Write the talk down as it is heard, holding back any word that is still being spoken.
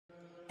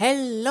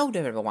Hello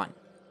there everyone!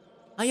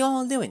 How you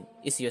all doing?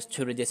 It's yours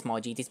truly this small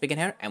GT Speaking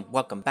here, and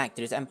welcome back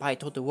to this Empire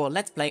Total War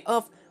Let's Play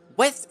of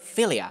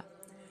Westphalia.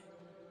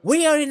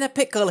 We are in a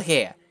pickle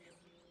here!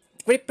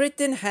 Great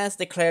Britain has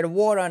declared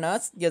war on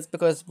us just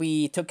because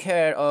we took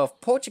care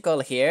of Portugal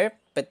here,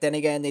 but then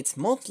again it's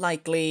most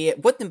likely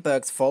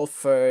Württemberg's fault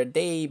for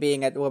they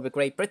being at war with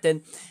Great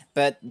Britain,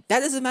 but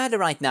that doesn't matter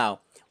right now.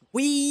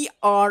 We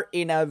are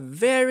in a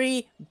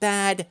very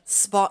bad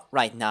spot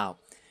right now.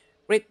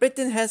 Great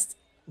Britain has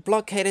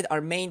blockaded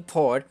our main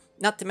port,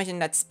 not to mention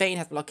that Spain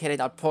has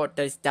blockaded our port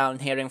that is down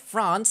here in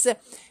France,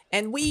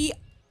 and we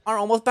are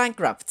almost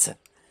bankrupt.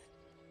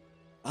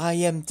 I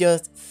am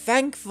just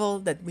thankful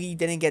that we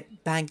didn't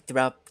get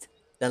bankrupt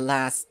the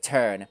last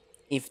turn.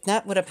 If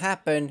that would have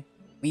happened,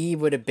 we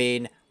would have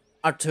been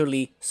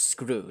utterly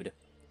screwed.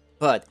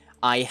 But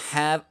I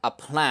have a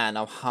plan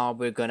of how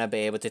we're gonna be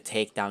able to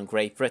take down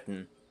Great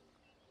Britain.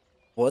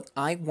 What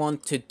I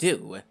want to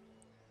do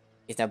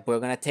is that we're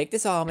gonna take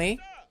this army,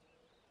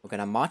 we're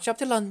gonna march up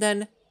to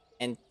London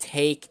and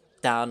take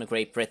down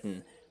Great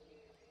Britain.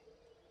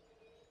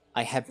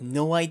 I have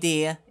no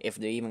idea if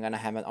they're even gonna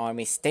have an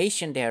army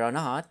stationed there or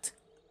not,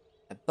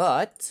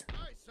 but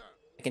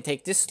I can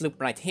take this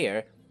sloop right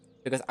here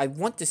because I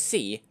want to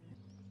see,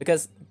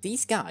 because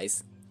these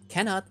guys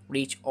cannot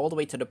reach all the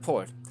way to the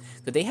port,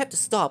 so they have to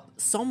stop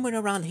somewhere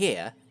around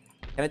here.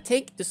 I'm gonna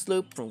take the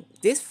sloop from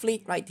this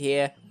fleet right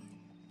here,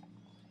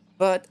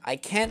 but I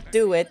can't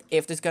do it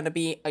if there's gonna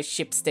be a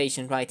ship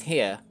station right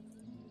here.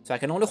 So I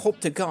can only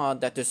hope to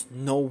God that there's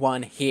no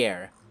one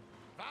here.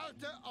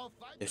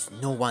 There's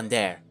no one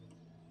there.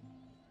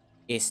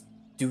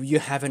 Do you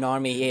have an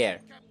army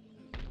here?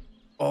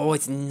 Oh,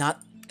 it's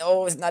not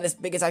as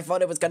big as I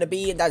thought it was gonna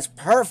be, and that's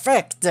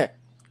perfect!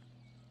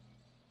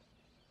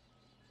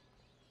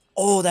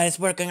 Oh, that is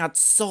working out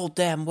so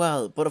damn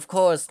well. But of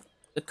course,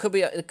 it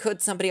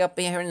could somebody up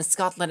here in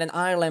Scotland and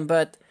Ireland,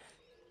 but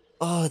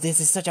oh,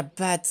 this is such a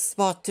bad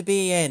spot to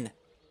be in.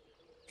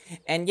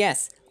 And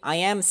yes, I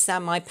am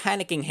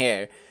semi-panicking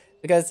here,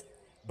 because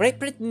Great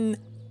Britain,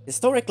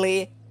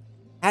 historically,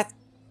 had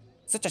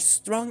such a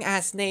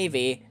strong-ass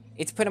navy,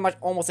 it's pretty much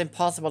almost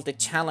impossible to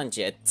challenge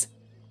it.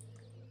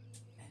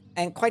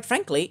 And quite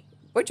frankly,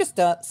 we're just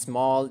a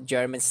small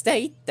German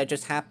state that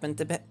just happened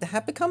to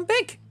have become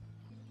big.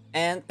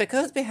 And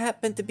because we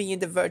happen to be in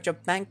the verge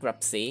of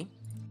bankruptcy,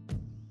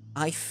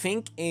 I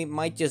think it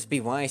might just be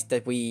wise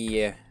that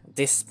we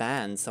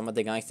disband some of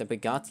the guys that we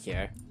got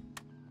here.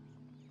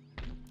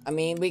 I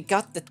mean, we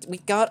got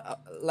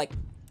like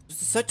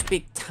such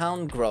big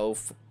town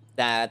growth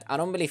that I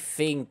don't really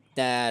think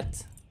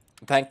that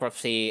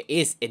bankruptcy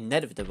is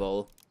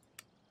inevitable.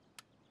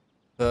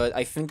 But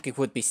I think it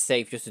would be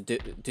safe just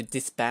to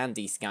disband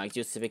these guys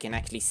just so we can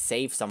actually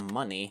save some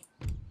money.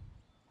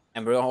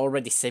 And we're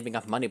already saving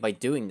up money by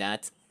doing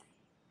that.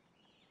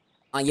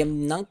 I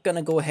am not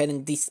gonna go ahead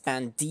and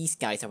disband these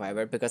guys,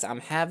 however, because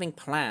I'm having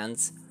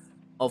plans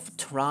of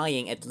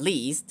trying at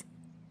least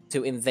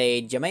to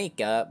invade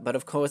Jamaica, but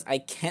of course I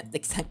can't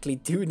exactly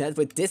do that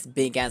with this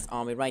big ass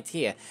army right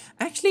here.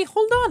 Actually,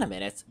 hold on a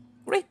minute.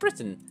 Great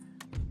Britain,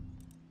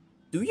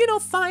 do you know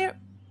fire?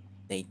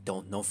 They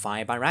don't know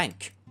fire by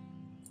rank.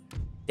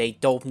 They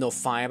don't know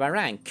fire by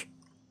rank.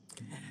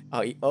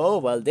 Oh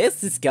well,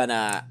 this is getting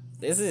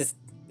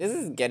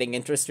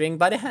interesting,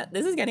 but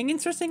this is getting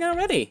interesting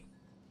already.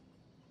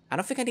 I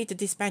don't think I need to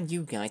disband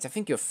you guys. I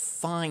think you're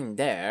fine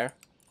there.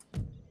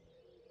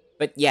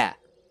 But yeah.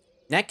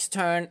 Next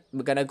turn,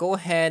 we're gonna go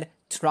ahead,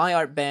 try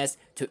our best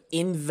to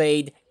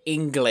invade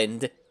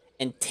England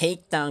and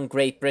take down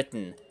Great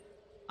Britain.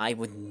 I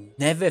would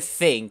never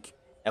think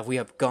that we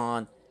have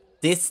gone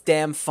this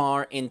damn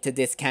far into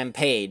this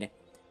campaign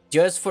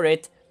just for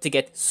it to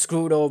get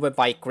screwed over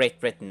by Great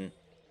Britain.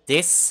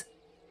 This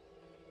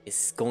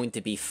is going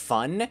to be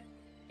fun,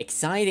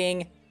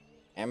 exciting,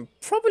 and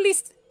probably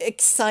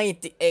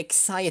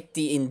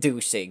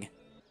anxiety-inducing.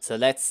 So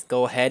let's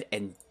go ahead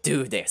and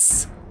do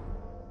this.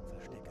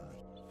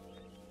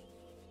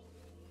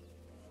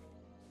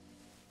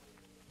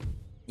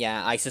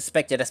 Yeah, I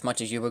suspected as much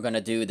as you were gonna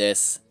do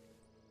this.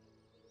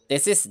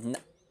 This is,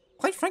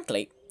 quite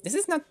frankly, this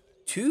is not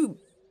too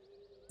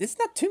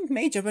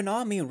major of an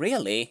army,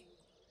 really.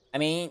 I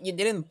mean,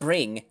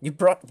 you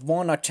brought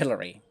one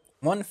artillery,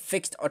 one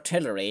fixed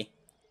artillery,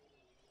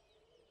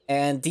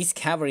 and these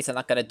cavalries are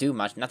not gonna do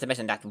much. Not to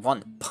mention that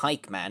one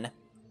pikeman.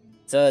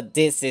 So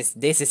this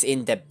is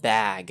in the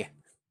bag,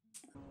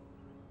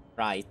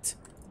 right?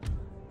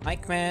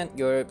 Pikeman,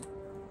 you're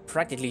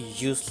practically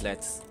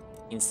useless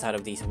inside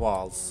of these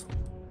walls.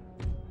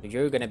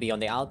 You're gonna be on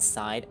the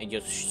outside and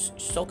just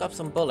soak up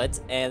some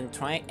bullets and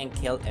try and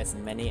kill as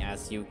many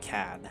as you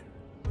can.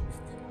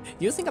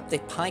 Using up the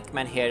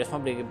pikeman here is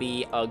probably gonna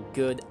be a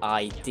good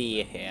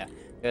idea here,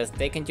 because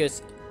they can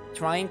just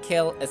try and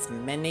kill as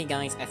many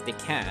guys as they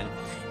can,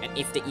 and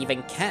if they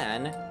even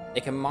can,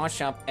 they can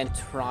march up and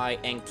try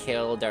and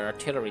kill their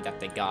artillery that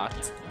they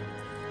got.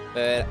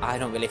 But I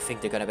don't really think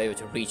they're gonna be able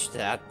to reach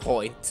that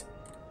point.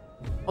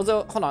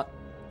 Although, hold on,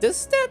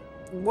 does that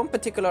one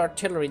particular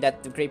artillery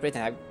that Great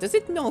Britain have, does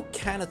it know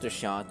canister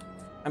shot?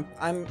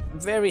 I'm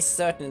very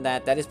certain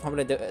that that is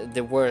probably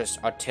the worst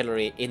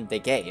artillery in the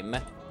game.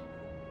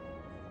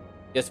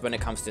 Just when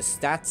it comes to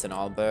stats and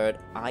all, but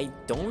I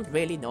don't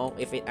really know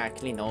if it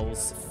actually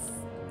knows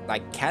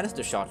like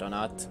canister shot or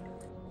not.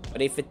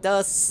 But if it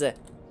does,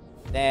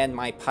 then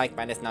my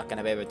pikeman is not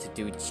gonna be able to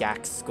do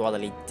jack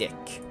squally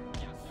dick.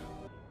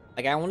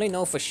 Like I only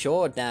know for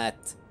sure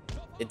that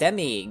the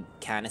demi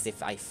cannons,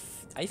 if I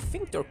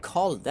think they're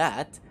called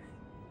that,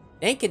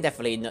 they can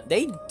definitely know,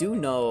 they do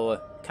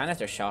know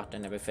canister shot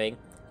and everything.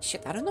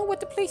 Shit, I don't know what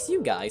to place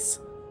you guys.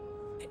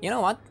 You know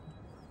what?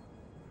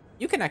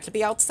 You can actually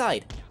be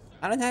outside.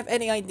 I don't have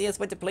any ideas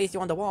where to place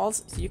you on the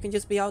walls, so you can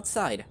just be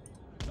outside.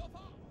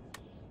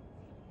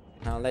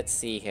 Now let's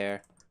see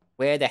here.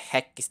 Where the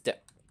heck is the...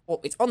 Oh,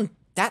 it's on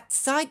that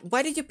side?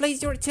 Why did you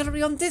place your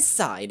artillery on this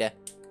side?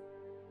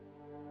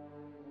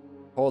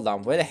 Hold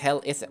on, where the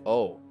hell is it?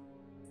 Oh,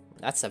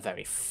 that's a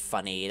very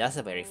funny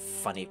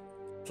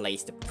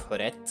place to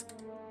put it.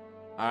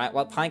 Alright,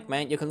 well,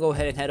 pikeman, you can go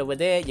ahead and head over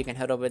there. You can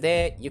head over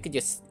there. You can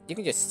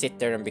just sit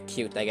there and be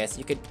cute, I guess.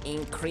 You could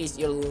increase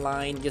your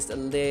line just a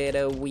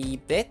little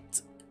wee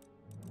bit.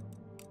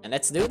 And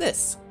let's do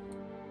this.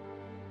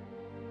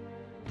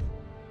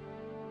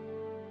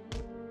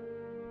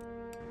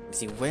 Let's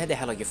see, where the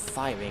hell are you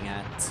firing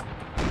at?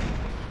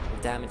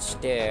 Damage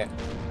there.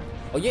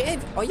 Are you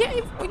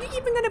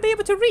even gonna be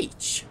able to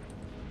reach?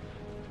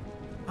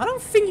 I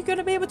don't think you're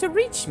gonna be able to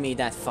reach me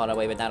that far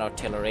away with that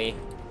artillery.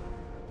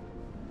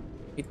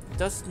 It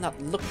does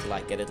not look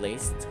like it, at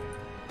least.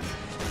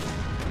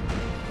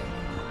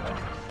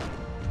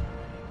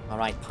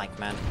 Alright,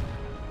 pikeman.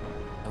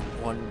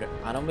 I wonder...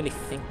 I don't really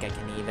think I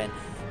can even...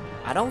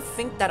 I don't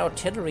think that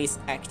artillery is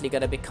actually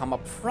gonna become a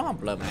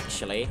problem,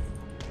 actually.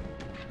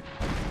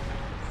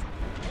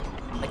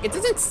 Like, it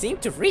doesn't seem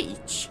to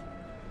reach.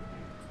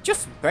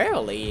 Just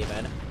barely,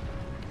 even.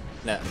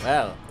 No,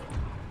 well...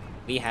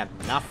 We have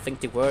nothing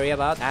to worry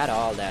about at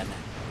all, then.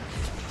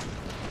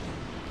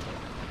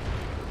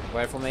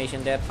 Square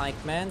formation there,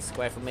 pikeman.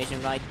 Square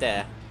formation right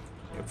there.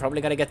 You're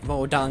probably gonna get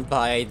mowed down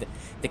by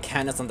the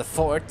cannons on the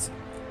fort.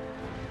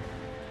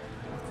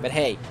 But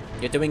hey,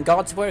 you're doing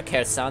God's work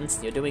here, sons.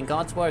 You're doing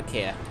God's work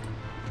here.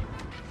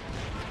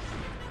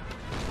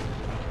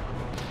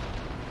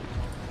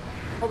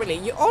 Oh really?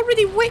 You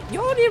already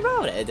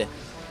routed?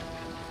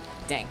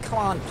 Dang, come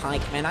on,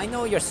 pikeman. I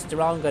know you're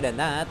stronger than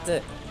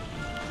that.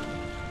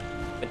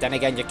 But then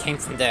again, you came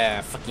from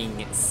the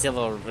fucking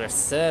civil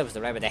reserves, or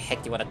whatever the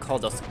heck you want to call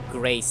those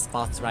gray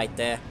spots right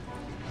there.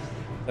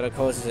 But of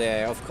course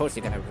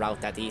you're gonna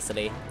route that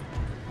easily.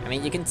 I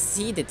mean, you can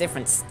see the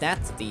different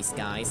stats of these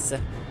guys.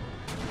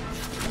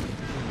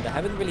 They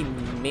haven't really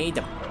made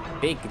a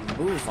big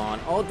move on.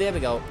 Oh, there we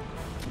go.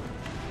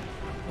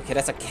 Okay,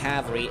 that's a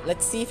cavalry.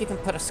 Let's see if you can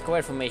put a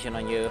square formation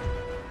on you.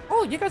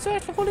 Oh, you guys are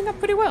actually holding up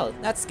pretty well.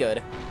 That's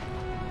good.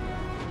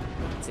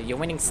 So you're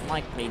winning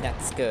slightly,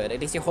 that's good. At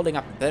least you're holding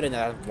up better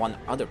than one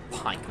other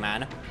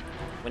pikeman.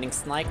 Winning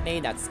slightly,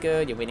 that's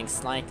good. You're winning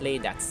slightly,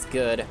 that's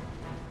good.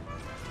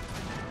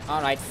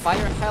 Alright,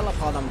 fire hell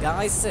upon them,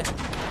 guys.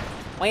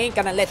 We ain't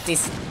gonna let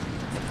these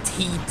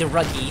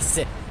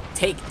T-druggies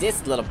take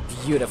this little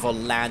beautiful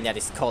land that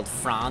is called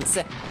France.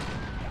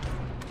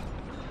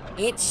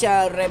 It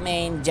shall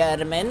remain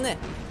German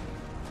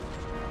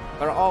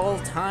for all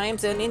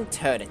times and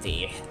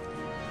eternity.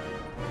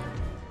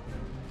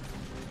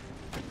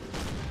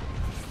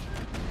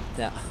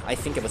 Yeah, I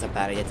think it was a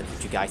bad idea to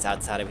put you guys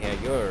outside of here.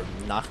 You're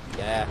not...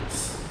 Yeah.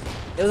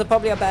 It was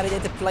probably a bad idea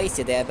to place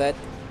you there, but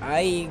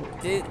I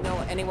didn't know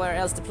anywhere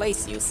else to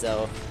place you,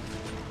 so...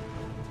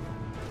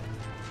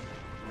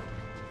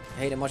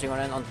 Hey, they're marching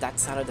around on that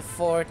side of the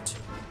fort.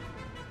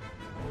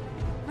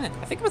 I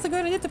think it was a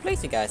good idea to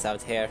place you guys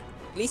out here.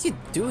 At least you're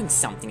doing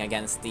something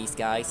against these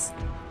guys.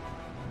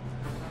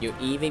 You're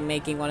even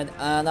making one of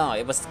the... no,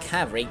 it was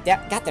cavalry.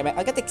 Goddammit,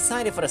 I got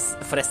excited for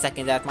a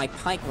second that my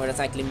pikeman was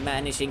actually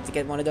managing to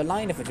get one of the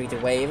line infantry to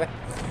wave.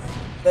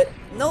 But,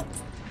 nope.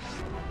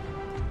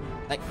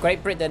 Like,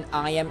 Great Britain,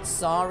 I am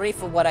sorry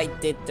for what I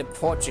did to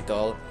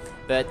Portugal,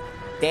 but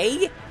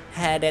they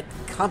had it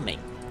coming.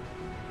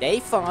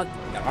 They thought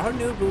our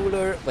new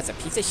ruler was a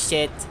piece of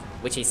shit,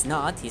 which he's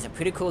not. He's a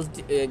pretty cool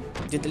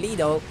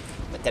doodledo,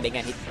 but then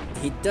again,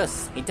 he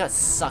does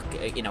suck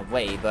in a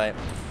way, but...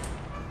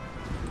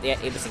 Yeah,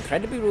 it was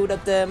incredibly rude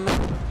of them.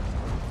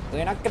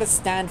 We're not gonna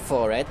stand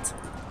for it.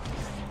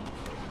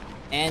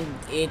 And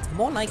it's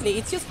more likely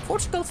it's just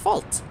Portugal's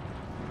fault.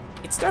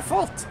 It's their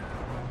fault.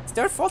 It's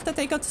their fault that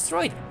they got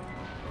destroyed.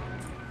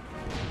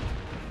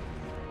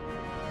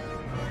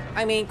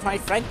 I mean,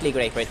 quite frankly,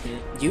 Great Britain,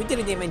 you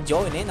didn't even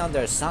join in on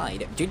their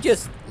side. You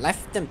just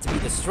left them to be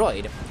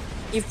destroyed.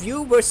 If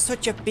you were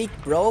such a big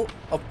bro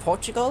of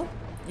Portugal,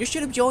 you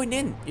should have joined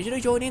in. You should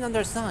have joined in on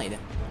their side.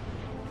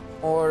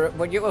 Or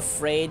were you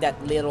afraid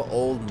that little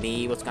old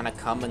me was gonna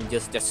come and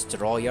just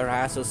destroy your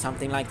ass or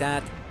something like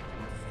that?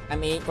 I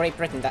mean, Great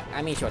Britain,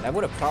 sure, that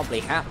would have probably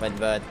happened,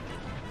 but...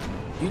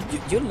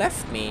 You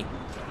left me.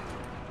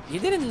 You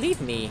didn't leave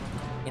me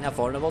in a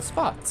vulnerable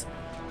spot.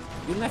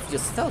 You left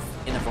yourself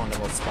in a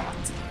vulnerable spot.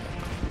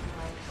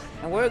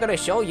 And we're gonna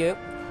show you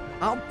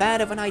how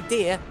bad of an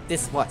idea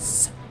this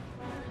was.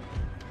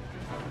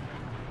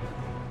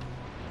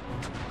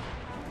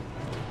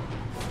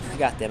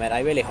 God damn it, I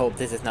really hope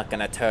this is not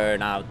gonna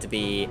turn out to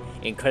be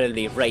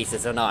incredibly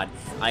racist or not.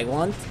 I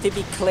want to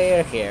be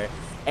clear here.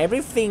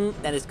 Everything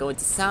that is going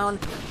to sound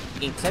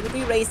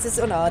incredibly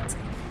racist or not,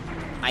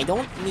 I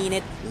don't mean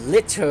it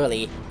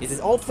literally. This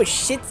is all for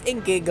shits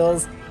and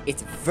giggles.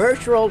 It's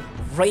virtual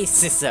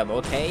racism,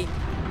 okay?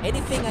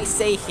 Anything I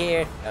say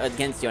here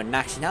against your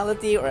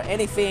nationality or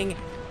anything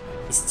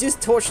is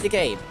just towards the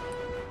game.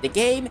 The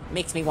game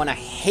makes me want to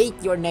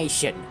hate your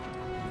nation.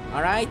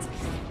 Alright?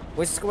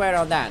 We're square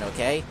on that,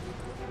 okay?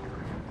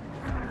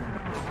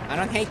 I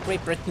don't hate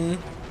Great Britain.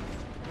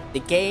 The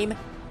game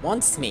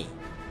wants me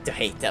to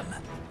hate them.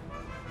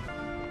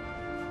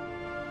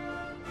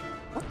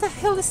 What the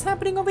hell is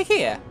happening over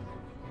here?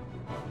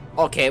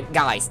 Okay,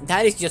 guys,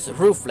 that is just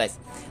ruthless.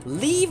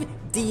 Leave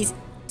these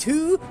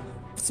two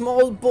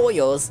small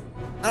boyos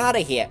out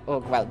of here. Oh,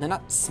 well, they're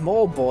not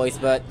small boys,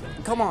 but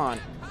come on.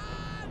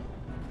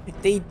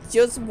 They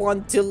just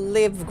want to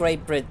live,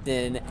 Great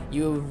Britain.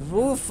 You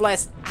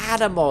ruthless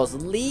animals.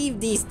 Leave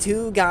these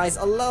two guys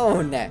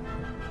alone.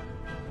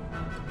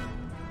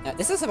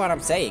 This is what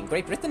I'm saying.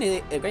 Great Britain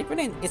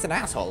is an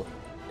asshole.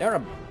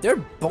 They're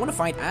bona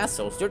fide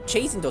assholes. They're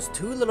chasing those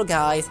two little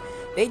guys.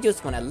 They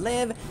just wanna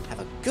live, have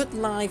a good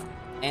life,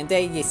 and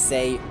they just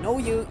say, no,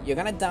 you're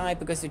gonna die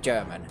because you're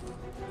German.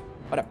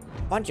 What a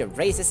bunch of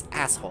racist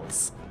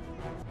assholes.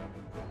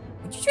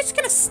 You're just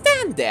gonna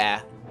stand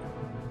there.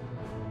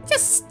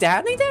 Just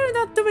standing there and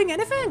not doing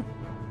anything.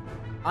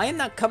 I am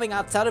not coming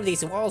outside of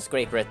these walls,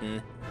 Great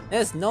Britain.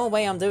 There's no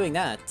way I'm doing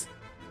that.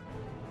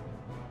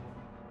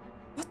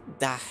 What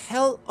the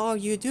hell are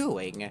you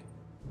doing?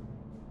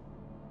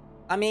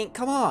 I mean,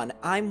 come on,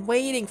 I'm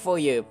waiting for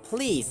you.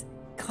 Please,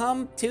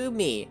 come to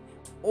me.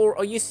 Or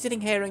are you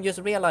sitting here and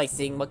just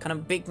realizing what kind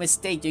of big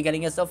mistake you're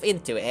getting yourself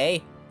into, eh?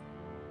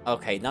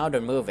 Okay, now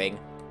they're moving.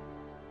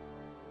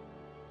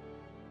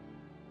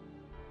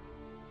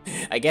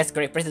 I guess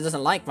Great Britain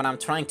doesn't like when I'm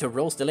trying to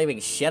roast the living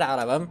shit out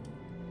of them.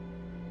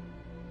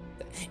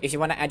 If you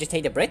want to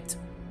agitate a Brit,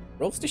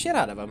 roast the shit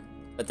out of them.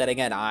 But then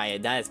again,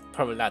 that is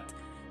probably not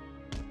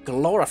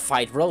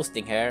glorified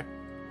roasting here.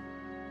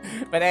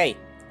 But hey,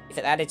 if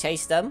it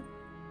agitates them,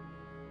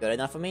 good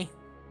enough for me.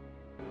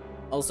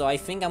 Also, I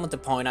think I want to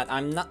point out,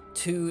 I'm not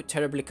too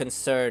terribly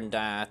concerned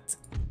that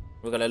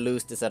we're gonna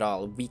lose this at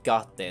all. We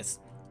got this.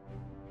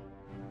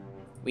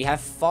 We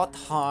have fought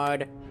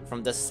hard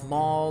from the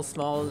small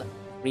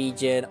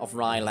region of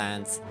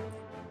Rhinelands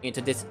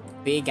into this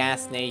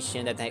big-ass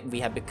nation that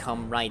we have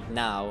become right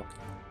now.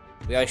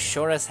 We are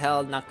sure as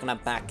hell not gonna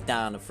back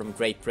down from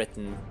Great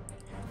Britain.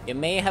 You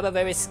may have a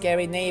very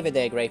scary navy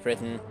there, Great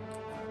Britain,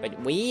 but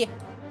we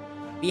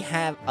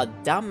have a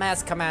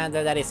dumbass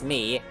commander that is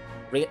me,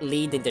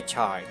 leading the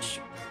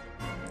charge.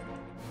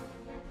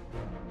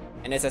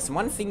 And if there's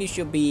one thing you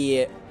should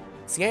be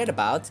scared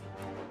about,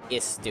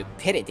 is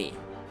stupidity.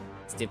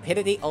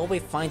 Stupidity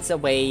always finds a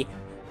way,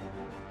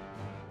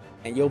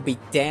 and you'll be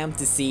damned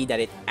to see that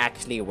it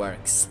actually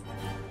works.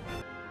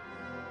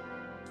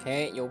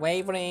 Okay, you're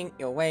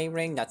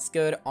wavering, that's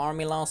good.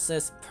 Army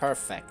losses,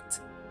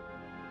 perfect.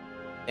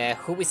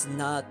 Who is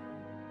not...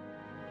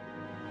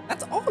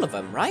 That's all of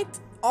them, right?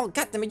 Oh,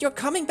 goddammit, you're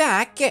coming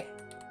back!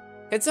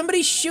 Can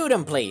somebody shoot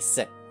him, please?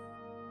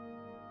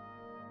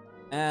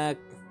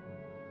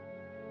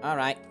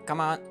 Alright,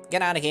 come on,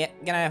 get out of here.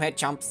 Get out of here,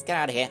 chumps, get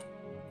out of here.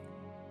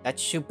 That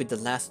should be the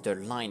last of their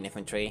line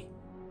infantry.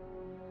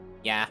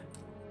 Yeah.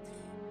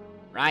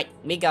 Right,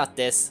 we got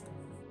this.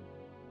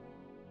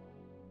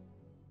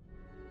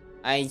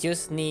 I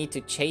just need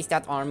to chase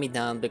that army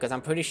down, because I'm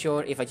pretty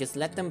sure if I just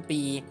let them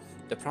be,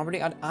 they're probably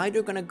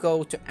either gonna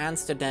go to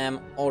Amsterdam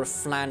or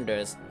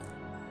Flanders.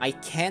 I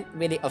can't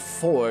really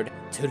afford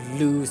to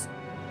lose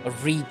a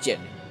region.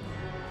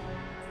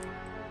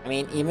 I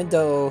mean, even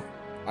though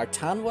our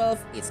town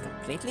wealth is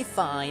completely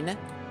fine,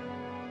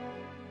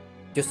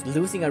 just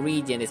losing a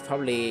region is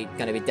probably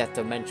gonna be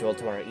detrimental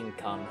to our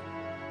income.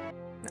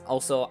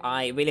 Also,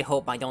 I really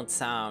hope I don't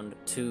sound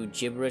too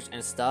gibberish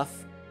and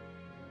stuff.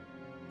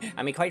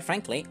 I mean, quite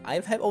frankly, I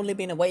have only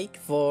been awake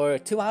for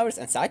 2 hours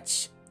and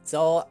such,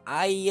 so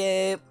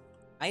I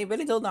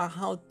really don't know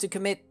how to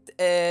commit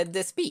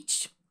the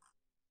speech.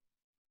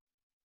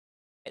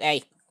 But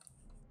hey,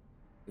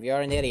 if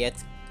you're an idiot,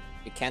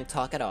 you can't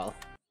talk at all.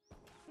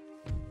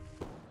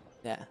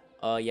 Yeah.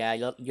 Oh yeah,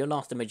 you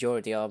lost the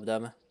majority of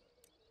them.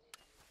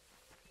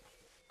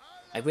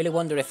 I really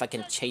wonder if I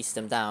can chase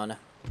them down.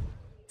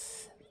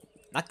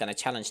 Not gonna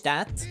challenge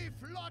that.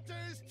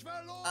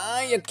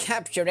 You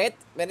captured it,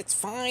 but it's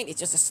fine. It's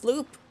just a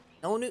sloop.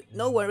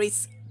 No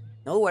worries.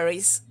 No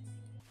worries.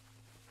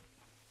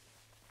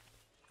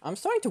 I'm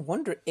starting to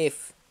wonder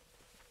if...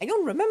 I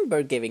don't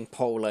remember giving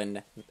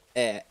Poland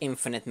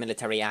infinite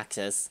military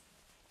access.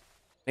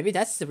 Maybe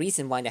that's the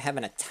reason why they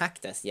haven't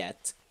attacked us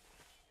yet.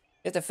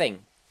 Here's the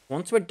thing.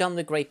 Once we're done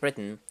with Great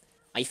Britain,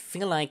 I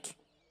feel like...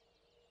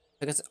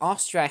 Because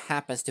Austria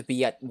happens to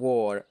be at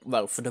war,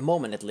 well, for the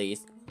moment at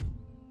least.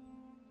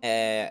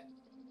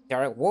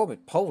 are at war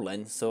with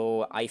Poland,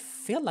 so I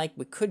feel like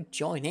we could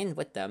join in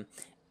with them.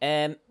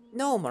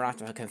 No,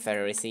 Maratha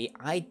Confederacy,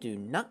 I do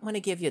not want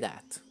to give you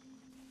that.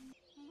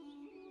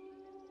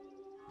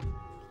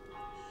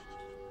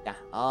 Yeah.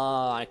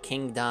 Oh, our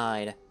king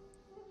died.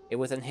 He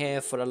wasn't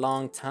here for a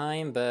long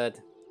time, but...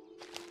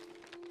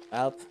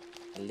 well,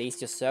 at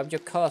least you served your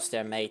cause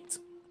there, mate.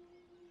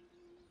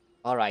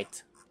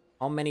 Alright.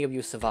 How many of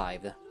you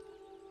survived?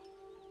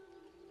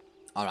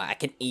 Alright,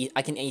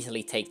 I can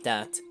easily take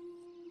that.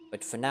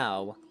 But for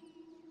now...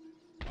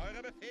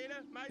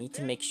 I need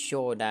to make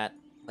sure that...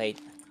 wait.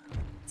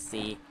 Let's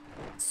see.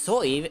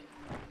 Soiv...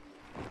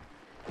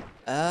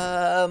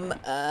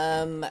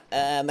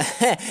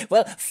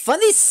 well,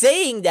 funny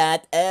saying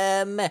that,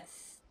 I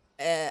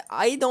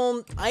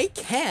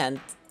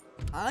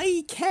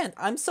can't,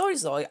 I'm sorry,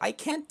 Zoe, I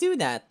can't do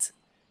that.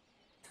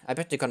 I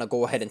bet you're gonna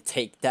go ahead and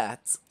take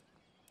that.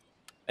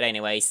 But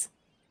anyways,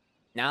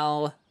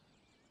 now,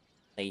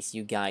 place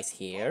you guys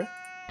here.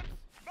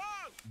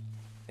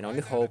 Can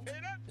only hope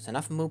there's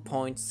enough move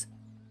points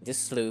in this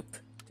sloop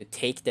to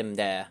take them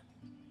there.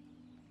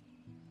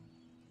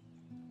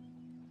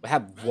 We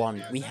have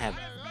one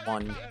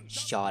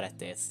shot at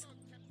this.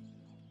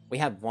 We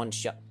have one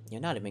shot.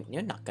 You're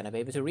not gonna be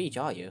able to reach,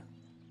 are you?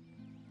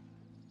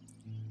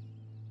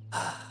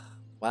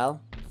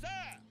 Well,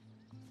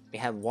 we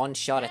have one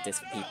shot at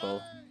this,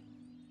 people.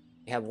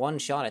 We have one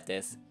shot at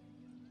this.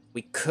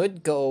 We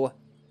could go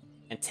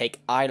and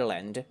take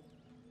Ireland,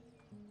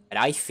 but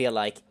I feel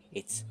like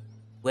it's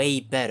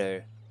way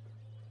better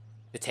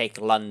to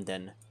take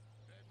London.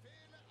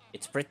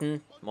 It's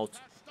Britain's most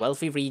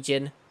wealthy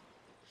region.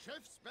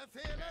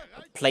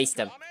 Place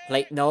them.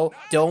 No,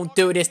 don't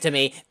do this to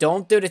me.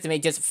 Don't do this to me.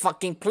 Just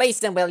fucking place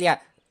them, will ya?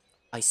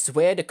 I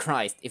swear to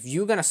Christ, if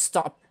you're gonna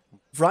stop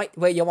right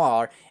where you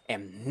are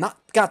and not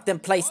goddamn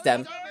place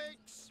them.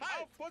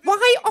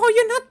 Why are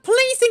you not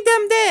placing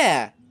them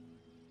there?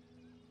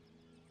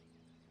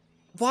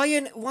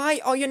 Why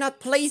are you not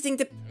placing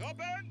the...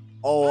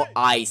 oh,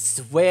 I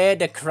swear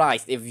to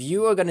Christ, if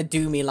you are gonna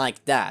do me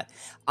like that,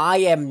 I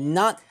am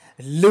not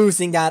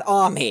losing that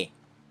army.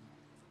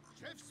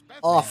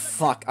 Oh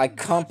fuck, I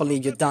can't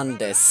believe you done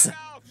this.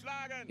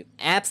 You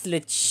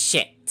absolute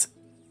shit.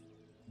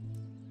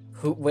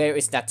 Where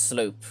is that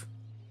sloop?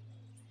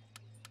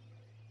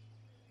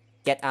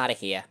 Get out of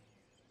here.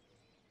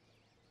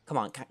 Come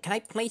on, can I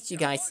place you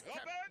guys?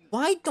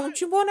 Why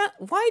don't you wanna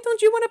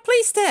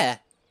place there?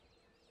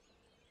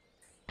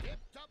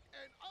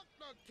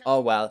 Oh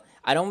well,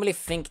 I don't really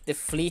think the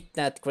fleet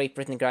that Great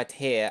Britain got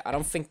here, I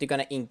don't think they're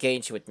gonna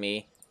engage with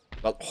me.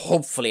 Well,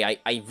 hopefully,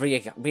 I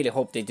really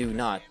hope they do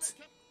not.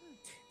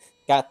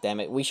 God damn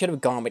it, we should have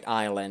gone with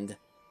Ireland.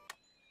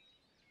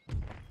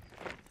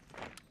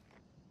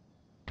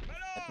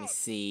 Let me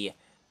see.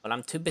 Well,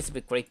 I'm too busy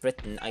with Great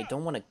Britain. I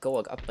don't want to go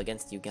up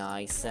against you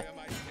guys.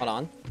 Hold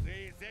on.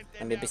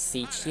 Let me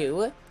beseech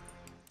you.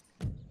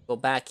 Go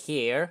back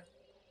here.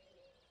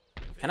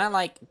 Can I,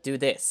 like, do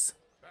this?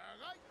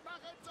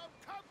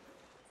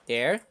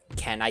 There.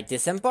 Can I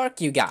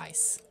disembark you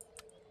guys?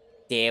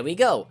 There we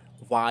go.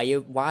 Why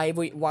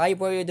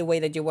were you the way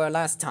that you were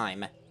last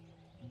time?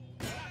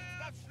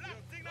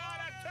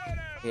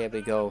 Here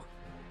we go.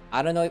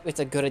 I don't know if it's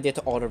a good idea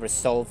to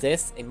auto-resolve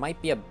this. It might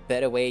be a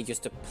better way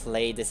just to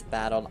play this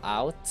battle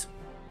out.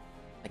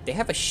 Like, they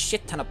have a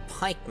shit ton of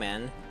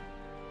pikemen.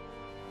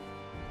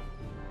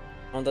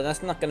 Although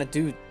that's not gonna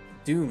do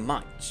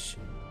much.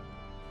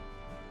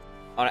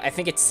 Alright, I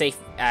think it's safe.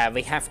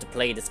 We have to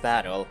play this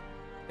battle.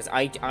 Because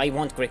I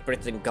want Great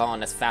Britain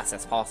gone as fast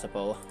as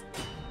possible.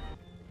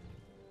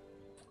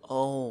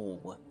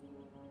 Oh.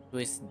 So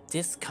it's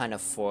this kind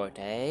of fort,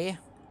 eh?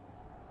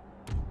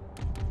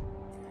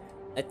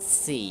 Let's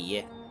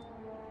see.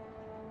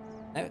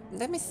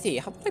 Let me see.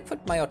 How about I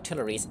put my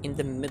artilleries in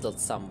the middle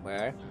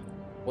somewhere?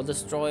 We'll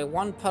destroy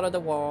one part of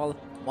the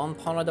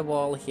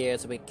wall here,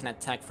 so we can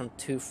attack from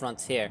two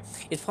fronts here.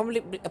 It's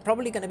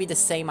probably gonna be the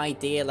same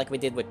idea like we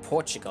did with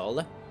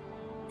Portugal.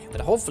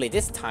 But hopefully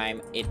this time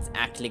it's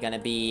actually gonna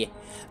be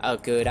a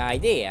good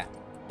idea.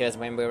 Because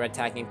when we were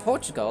attacking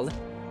Portugal,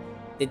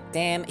 the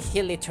damn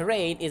hilly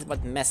terrain is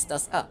what messed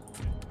us up.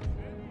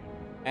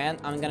 And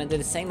I'm gonna do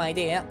the same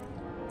idea.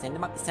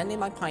 Send in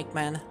my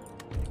pikemen.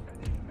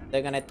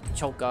 They're gonna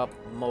choke up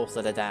most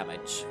of the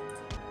damage.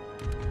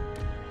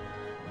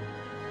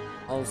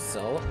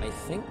 Also, I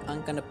think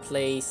I'm gonna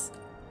place,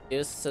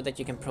 just so that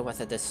you can provide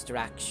a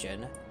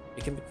distraction,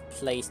 you can be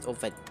placed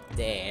over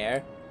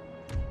there.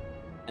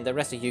 And the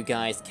rest of you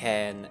guys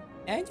can...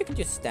 and you can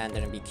just stand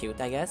there and be cute,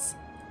 I guess.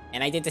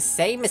 And I did the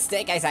same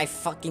mistake as I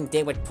fucking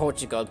did with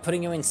Portugal,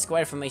 putting you in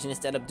square formation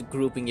instead of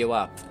grouping you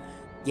up.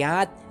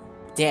 God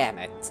damn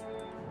it.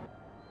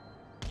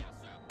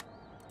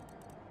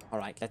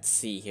 Alright, let's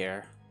see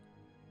here.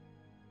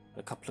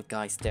 A couple of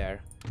guys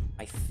there.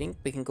 I think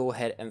we can go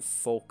ahead and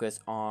focus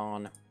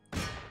on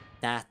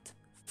that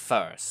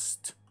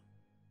first.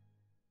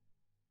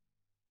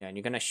 Yeah, and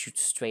you're gonna shoot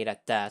straight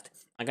at that.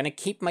 I'm gonna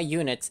keep my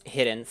units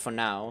hidden for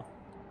now.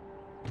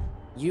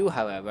 You,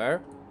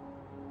 however...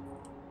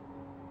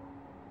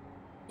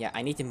 Yeah,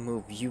 I need to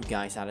move you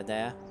guys out of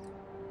there.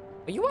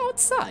 Are you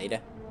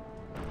outside?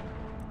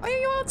 Why are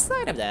you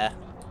outside of there?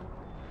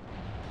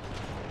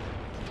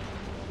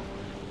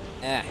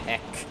 Ah,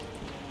 heck.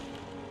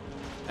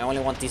 I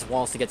only want these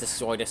walls to get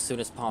destroyed as soon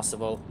as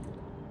possible.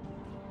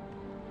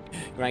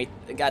 Right,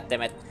 god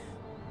damn it.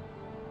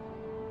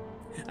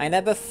 I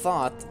never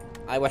thought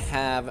I would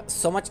have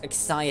so much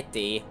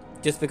anxiety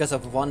just because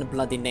of one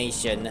bloody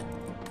nation.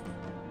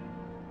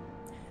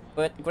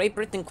 But Great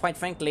Britain, quite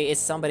frankly, is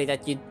somebody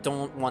that you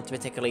don't want to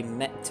particularly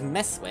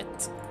mess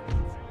with.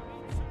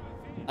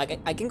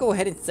 I can go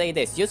ahead and say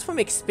this, just from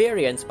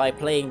experience by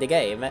playing the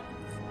game.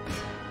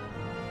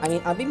 I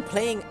mean, I've been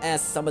playing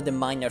as some of the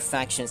minor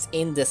factions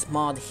in this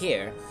mod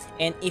here,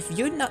 and if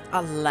you're not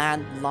a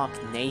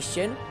landlocked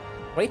nation,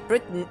 Great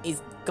Britain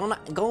is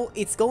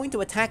going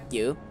to attack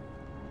you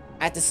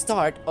at the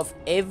start of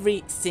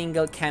every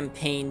single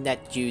campaign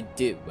that you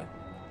do.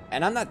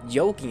 And I'm not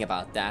joking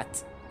about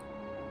that.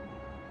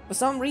 For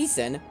some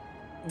reason,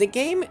 the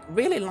game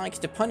really likes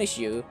to punish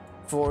you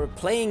for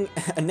playing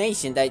a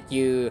nation that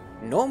you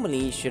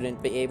normally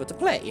shouldn't be able to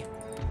play.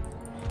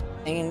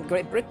 And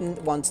Great Britain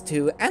wants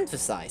to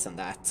emphasize on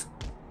that.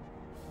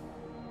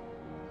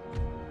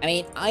 I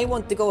mean, I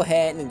want to go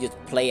ahead and just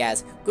play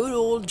as good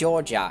old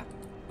Georgia.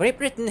 Great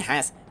Britain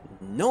has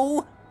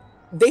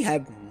they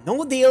have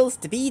no deals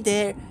to be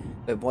there,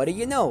 but what do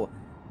you know?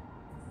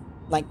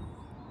 Like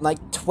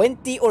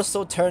 20 or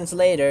so turns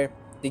later,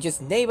 they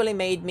just navally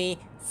made me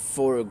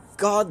for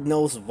God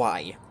knows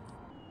why.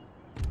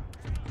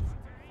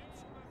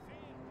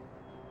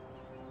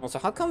 Also,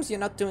 how comes you're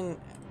not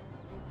doing...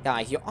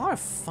 Guys, you are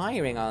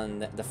firing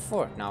on the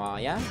fort now,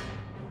 are ya?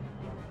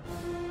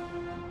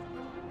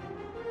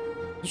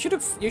 You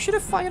should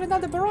have fired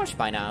another barrage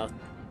by now.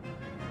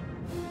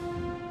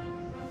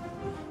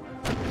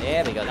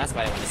 There we go, that's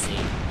what I want to see.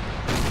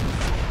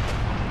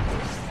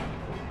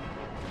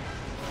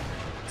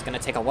 It's gonna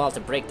take a while to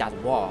break that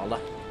wall.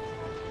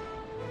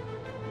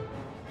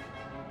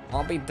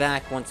 I'll be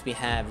back once we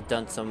have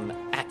done some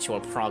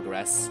actual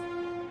progress.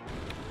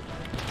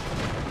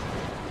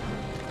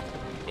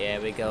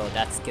 There we go,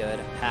 that's good.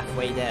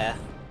 Halfway there.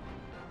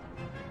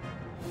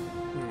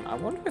 I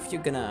wonder if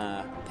you're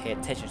gonna pay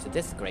attention to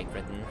this, Great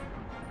Britain.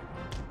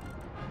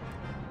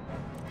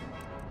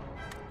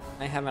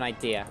 I have an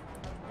idea.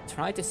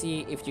 Try to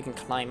see if you can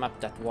climb up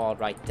that wall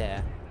right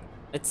there.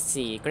 Let's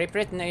see, Great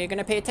Britain, are you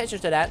gonna pay attention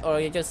to that, or are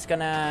you just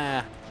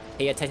gonna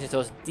pay attention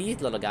to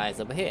these little guys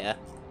over here?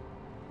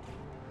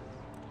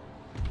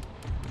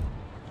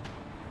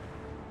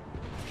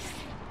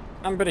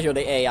 I'm pretty sure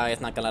the AI is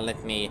not gonna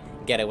let me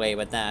get away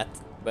with that,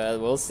 but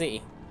we'll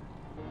see.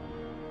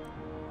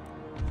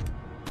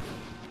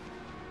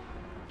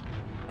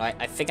 Right,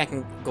 I think I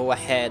can go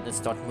ahead and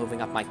start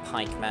moving up my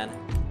pikemen.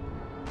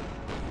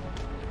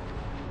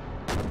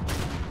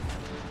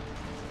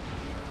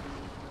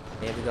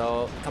 There we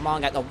go. Come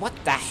on, guys. Oh, what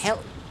the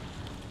hell?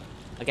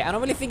 Okay, I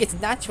don't really think it's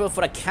natural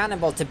for a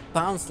cannonball to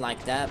bounce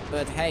like that,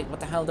 but hey, what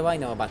the hell do I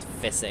know about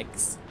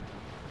physics?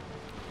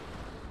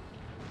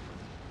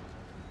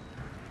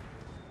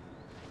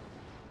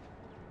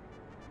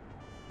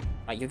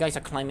 Right, you guys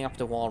are climbing up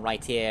the wall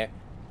right here.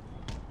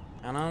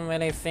 I don't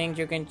really think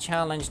you can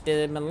challenge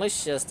the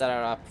militias that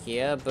are up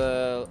here,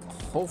 but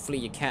hopefully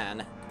you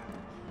can.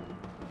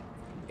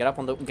 Get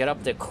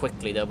up there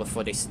quickly though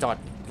before they start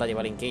bloody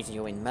well engaging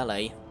you in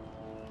melee.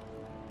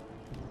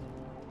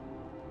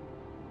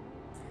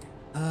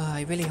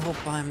 I really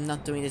hope I'm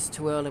not doing this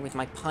too early with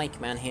my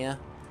pikeman here.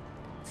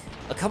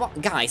 Oh, come on,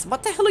 guys,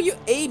 what the hell are you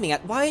aiming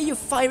at? Why are you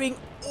firing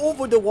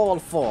over the wall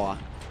for?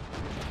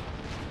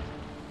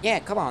 Yeah,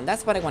 come on,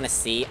 that's what I want to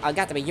see. I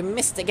got to be, you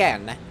missed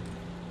again.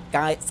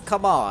 Guys,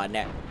 come on.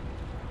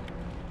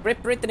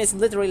 Great Britain is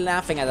literally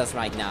laughing at us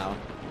right now.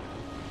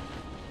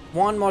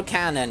 One more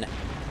cannon.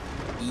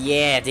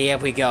 Yeah, there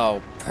we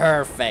go.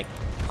 Perfect.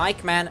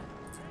 Pikeman,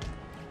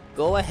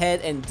 go ahead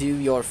and do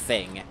your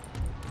thing.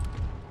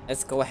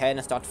 Let's go ahead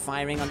and start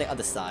firing on the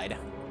other side.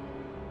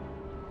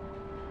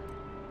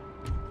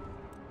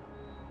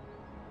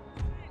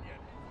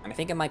 And I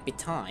think it might be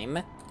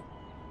time.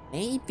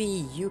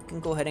 Maybe you can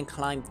go ahead and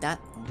climb that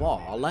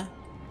wall.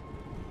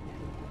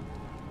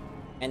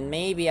 And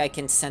maybe I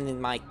can send in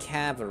my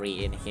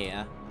cavalry in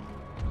here.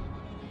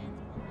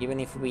 Even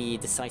if we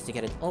decide to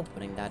get an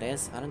opening, that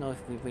is. I don't know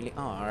if we really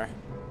are.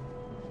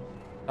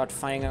 Start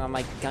firing on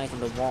my guys on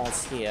the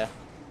walls here.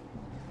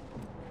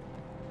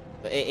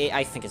 But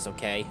I think it's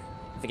okay.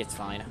 I think it's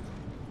fine.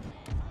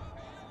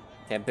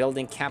 Okay,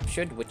 building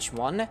captured. Which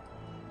one?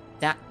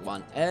 That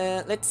one.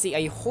 Let's see.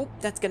 I hope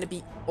that's gonna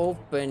be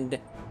opened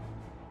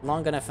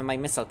long enough for my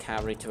missile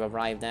cavalry to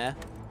arrive there.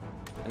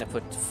 I'm gonna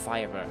put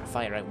fire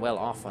well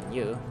off on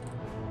you.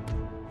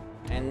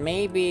 And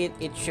maybe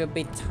it should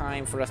be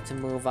time for us to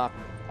move up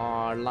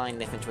our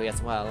line infantry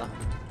as well.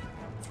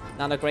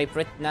 Now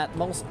that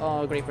most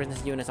of Great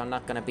Britain's units are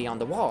not gonna be on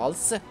the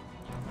walls,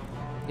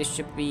 this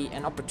should be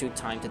an opportune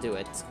time to do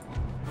it.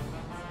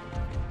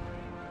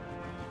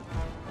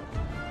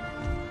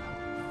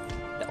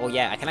 Oh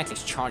yeah, I can actually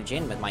charge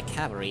in with my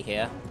cavalry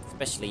here,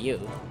 especially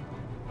you.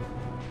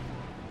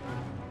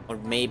 Or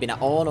maybe not.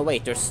 Oh no,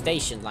 wait, they're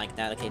stationed like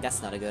that. Okay,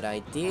 that's not a good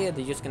idea.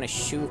 They're just gonna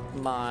shoot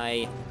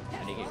my...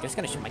 They're just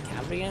gonna shoot my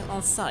cavalry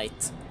on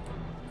sight.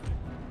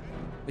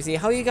 We see,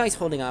 how are you guys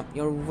holding up?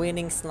 You're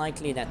winning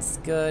slightly, that's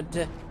good.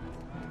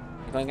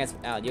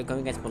 You're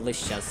going against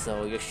militia,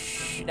 so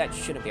that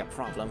shouldn't be a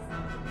problem.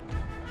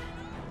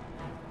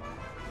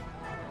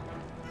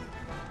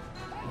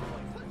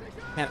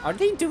 Man, are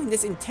they doing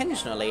this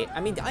intentionally?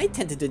 I mean, I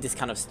tend to do this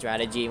kind of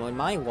strategy when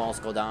my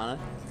walls go down.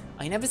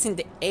 I never seen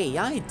the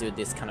AI do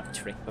this kind of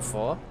trick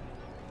before.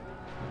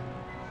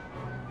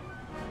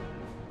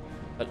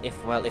 But if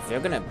they're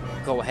gonna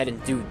go ahead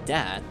and do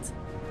that,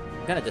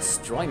 I'm gonna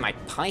destroy my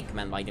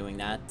pikemen by doing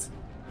that.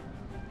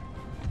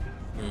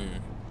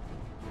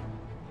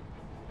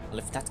 Well,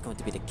 if that's going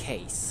to be the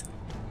case,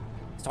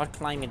 start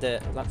climbing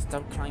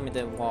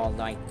the wall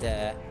right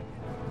there.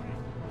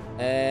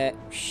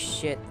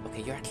 Shit.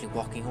 Okay, you're actually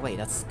walking away.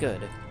 That's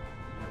good.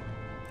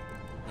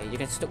 Okay, you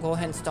can go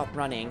ahead and stop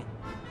running.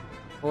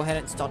 Go ahead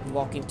and start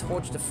walking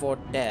towards the fort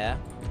there.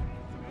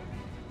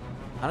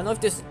 I don't know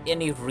if there's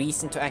any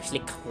reason to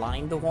actually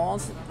climb the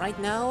walls right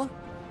now.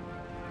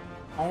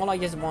 All I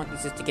just want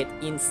is just to get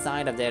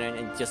inside of there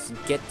and just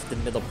get to the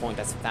middle point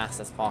as fast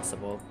as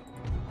possible.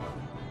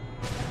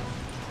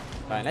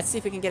 Alright, let's see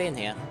if we can get in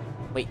here.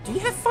 Wait, do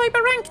you have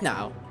fiber rank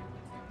now?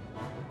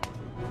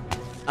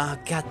 Ah,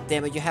 oh, god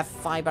damn it, you have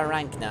fiber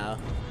rank now.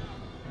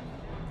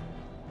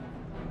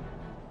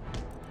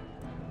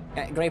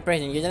 Great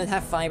Britain, you didn't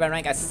have fiber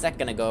rank a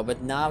second ago,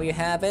 but now you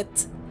have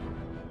it?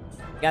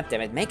 God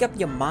damn it, make up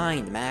your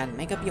mind, man.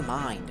 Make up your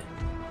mind.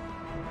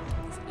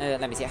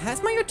 Let me see.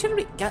 Has my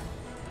artillery...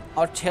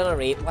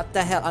 Artillery? What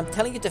the hell? I'm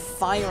telling you to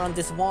fire on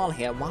this wall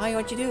here. Why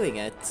aren't you doing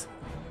it?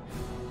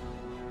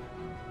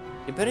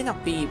 You better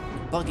not be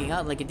bugging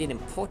out like you did in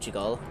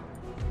Portugal.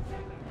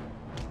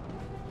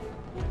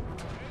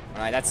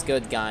 Alright, that's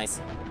good, guys.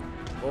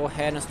 Go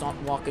ahead and start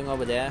walking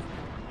over there.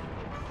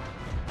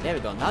 There we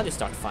go, now just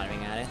start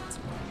firing at it.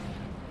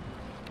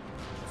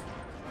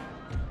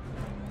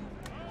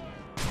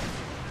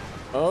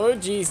 Oh,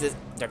 Jesus.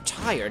 They're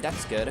tired,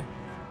 that's good.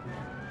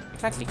 You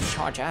can actually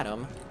charge at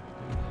them.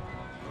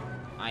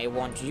 I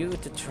want you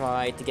to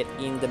try to get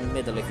in the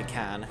middle if you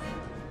can.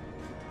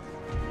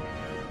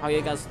 How are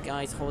you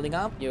guys holding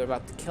up? You're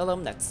about to kill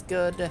them, that's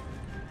good.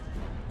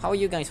 How are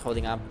you guys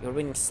holding up? You're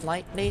winning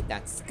slightly,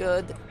 that's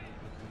good.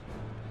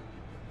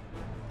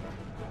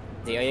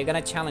 Are you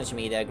gonna challenge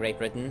me there, Great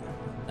Britain?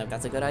 No,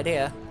 that's a good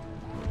idea.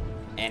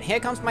 And here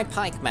comes my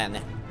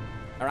pikemen,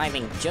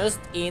 arriving just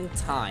in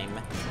time.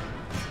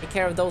 Take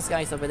care of those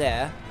guys over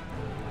there,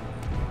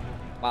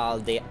 while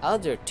the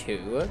other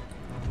two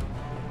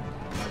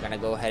are gonna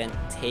go ahead and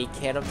take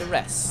care of the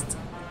rest.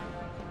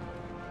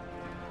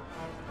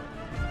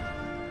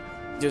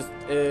 Just,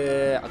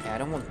 okay, I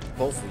don't want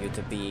both of you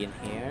to be in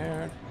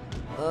here.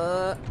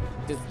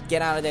 Just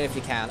get out of there if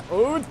you can.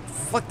 Oh,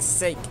 fuck's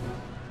sake.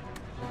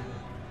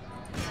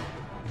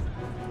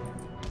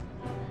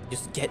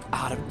 Just get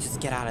out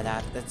of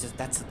that.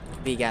 That's a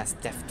big ass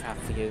death trap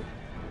for you.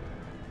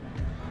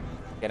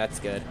 Okay, that's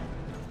good.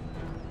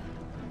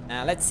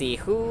 Now let's see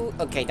who.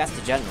 Okay, that's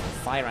the general.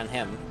 Fire on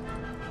him.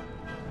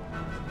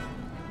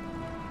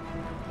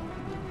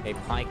 Okay,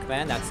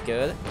 pikeman, that's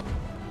good.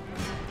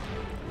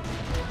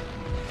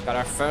 Got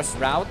our first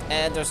route,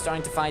 and they're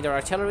starting to fire their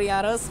artillery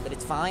at us, but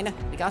it's fine.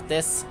 We got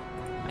this.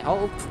 I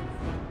hope.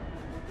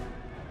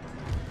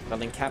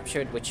 Building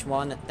captured. Which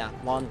one? That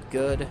one.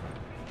 Good.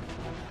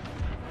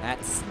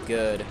 That's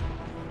good. You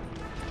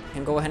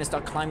can go ahead and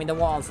start climbing the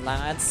walls,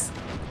 lads.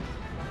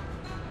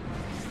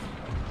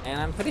 And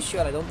I'm pretty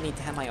sure I don't need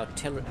to have my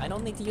artillery. I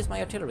don't need to use my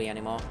artillery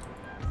anymore.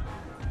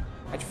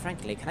 Quite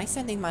frankly, can I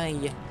send in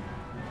my...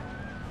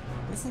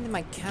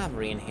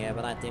 cavalry in here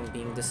without them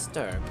being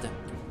disturbed?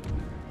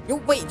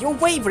 Wait, you're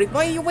wavering!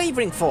 Why are you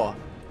wavering for?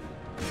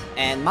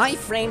 And my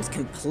frames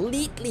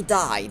completely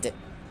died.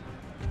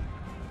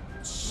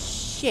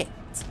 Shit.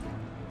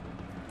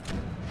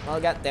 Well,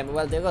 goddamn,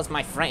 well, there goes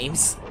my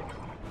frames.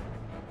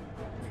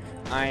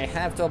 I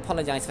have to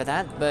apologize for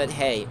that, but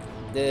hey,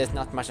 there's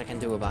not much I can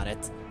do about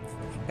it.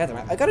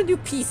 Goddamn, I gotta do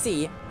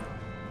PC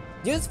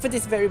just for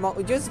this very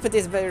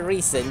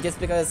reason, just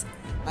because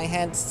I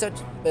had such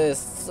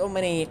so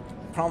many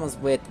problems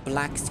with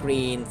black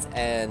screens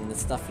and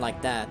stuff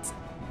like that,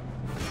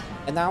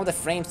 and now the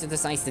frames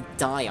decides to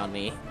die on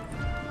me.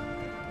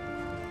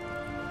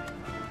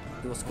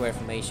 Do a square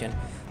formation.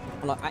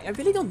 Well, I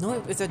really don't know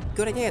if it's a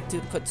good idea to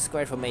put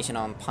square formation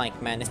on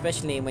pikemen,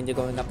 especially when you're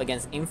going up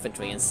against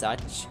infantry and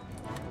such.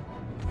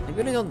 I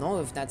really don't know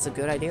if that's a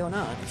good idea or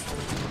not.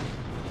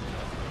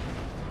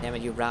 Damn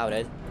it, you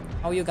routed.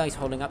 How are you guys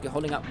holding up? You're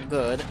holding up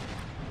good.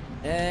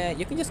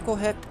 You can just go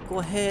ahead,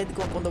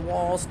 go up on the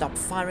wall, stop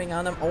firing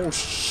on them. Oh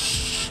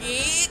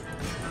shit!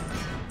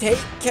 Take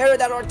care of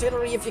that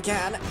artillery if you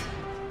can.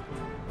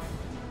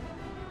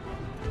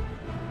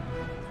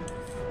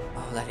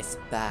 Oh, that is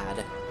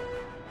bad.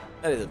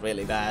 That is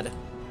really bad.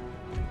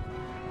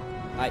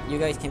 Alright, you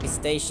guys can be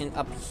stationed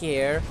up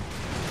here.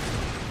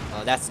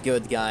 Oh, that's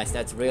good, guys.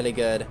 That's really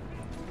good.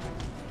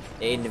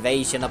 The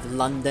invasion of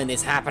London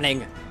is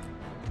happening.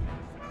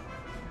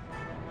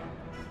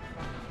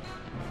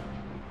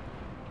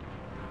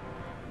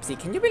 See,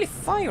 can you really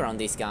fire on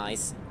these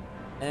guys?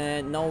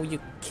 No, you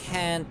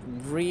can't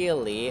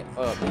really.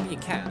 Oh, maybe you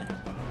can.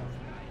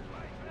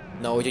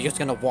 No, you're just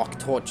gonna walk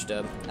towards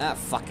them. Ah,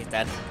 fuck it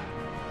then.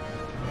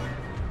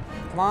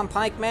 Come on,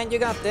 pikeman, you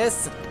got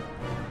this.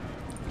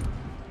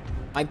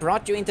 I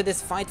brought you into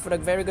this fight for a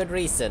very good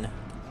reason.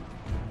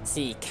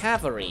 See,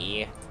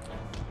 cavalry.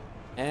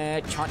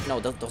 No,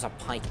 those are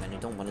pikemen. You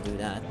don't want to do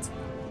that.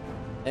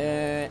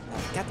 No,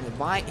 Captain,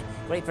 why?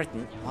 Great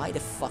Britain, why the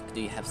fuck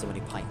do you have so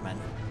many pikemen?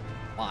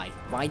 Why?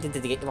 Why did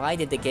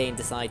the game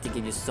decide to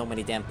give you so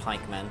many damn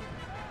pikemen?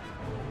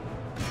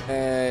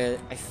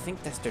 I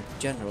think that's their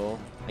general.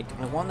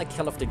 I want to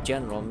kill off the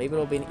general. Maybe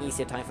it'll be an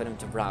easier time for them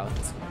to rout.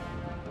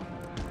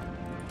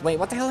 Wait,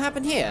 what the hell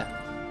happened here?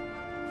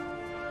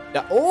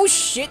 Oh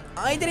shit!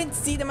 I didn't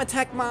see them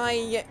attack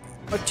my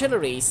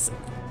artilleries.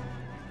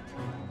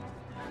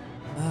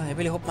 I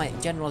really hope my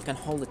general can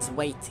hold its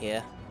weight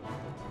here.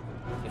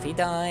 If he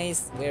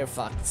dies, we're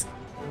fucked.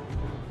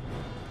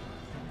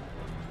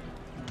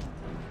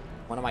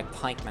 One of my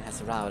pikemen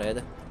has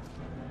routed.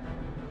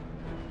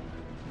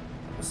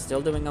 We're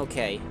still doing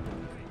okay.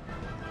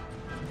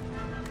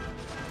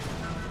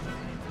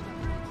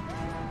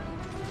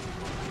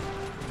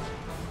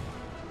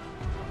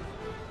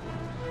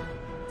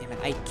 Damn it,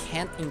 I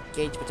can't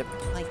engage with the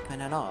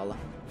pikemen at all.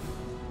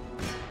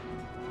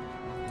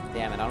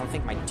 Damn it, I don't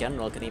think my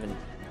general can even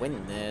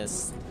win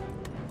this.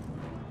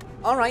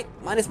 Alright,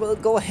 might as well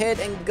go ahead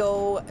and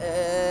go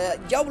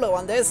YOLO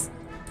on this.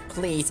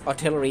 Please,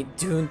 artillery,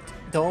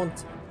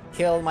 don't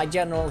kill my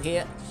general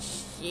here.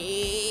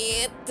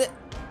 Shit.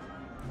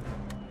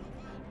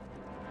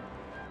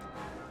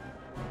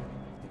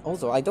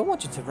 Also, I don't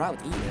want you to rout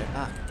either.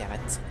 Ah, damn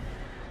it.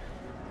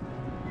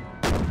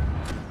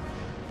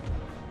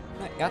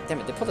 God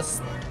damn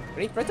it,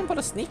 Great Britain put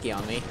a sneaky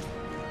on me.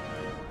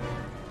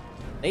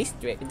 They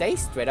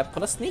straight up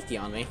put a sneaky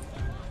on me.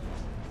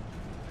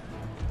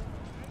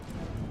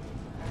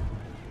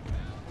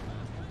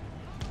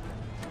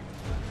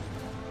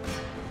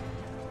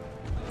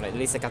 At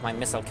least I got my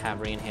missile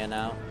cavalry in here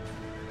now.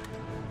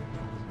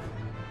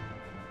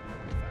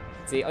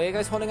 See, are you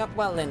guys holding up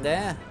well in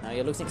there? No,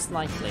 you're losing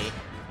slightly.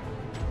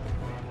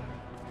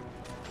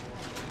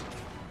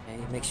 Okay,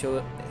 make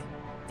sure...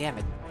 Damn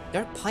it,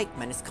 their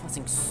pikeman is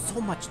causing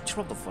so much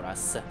trouble for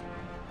us.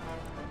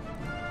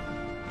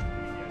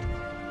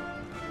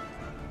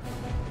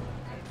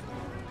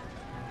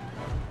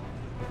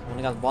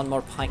 Only got one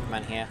more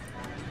pikeman here.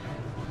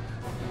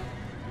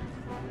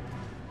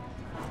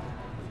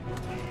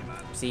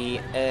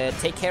 See,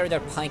 take care of their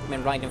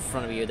pikemen right in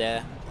front of you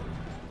there.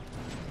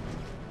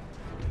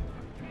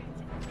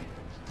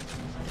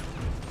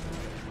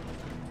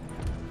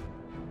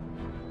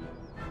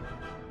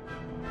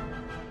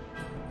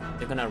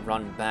 They're gonna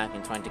run back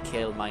and trying to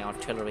kill my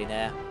artillery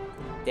there.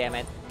 Damn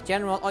it.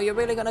 General, are you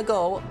really gonna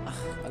go?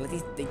 Well, at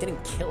least they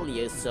didn't kill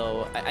you,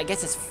 so I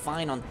guess it's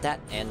fine on that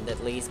end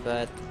at least,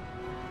 but...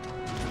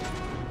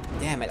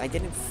 Damn it, I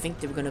didn't think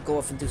they were gonna go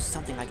off and do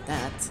something like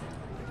that.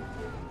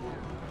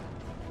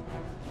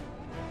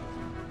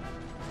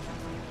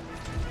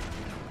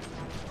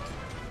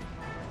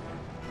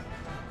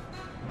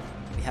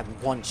 We have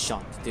one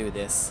shot to do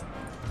this.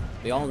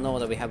 We all know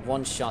that we have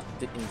one shot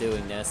in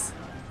doing this.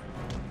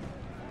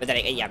 But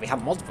then, yeah, we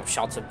have multiple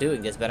shots of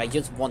doing this, but I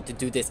just want to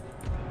do this.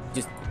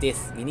 Just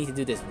this. We need to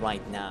do this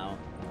right now.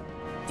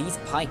 These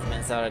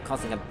pikemen are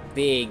causing a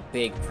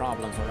big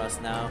problem for us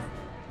now.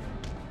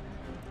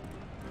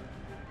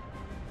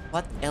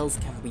 What else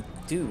can we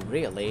do,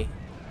 really?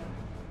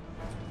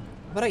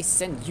 How about I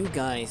send you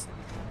guys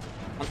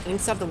on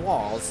inside the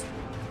walls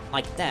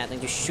like that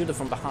and just shoot it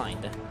from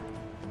behind?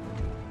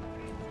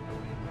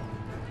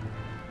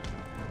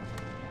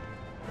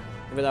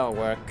 Maybe that'll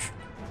work.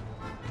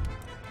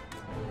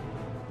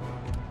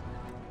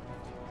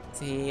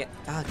 See, oh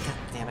god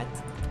damn it.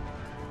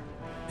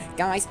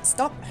 Guys,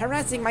 stop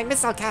harassing my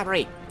missile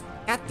cavalry!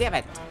 God damn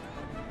it!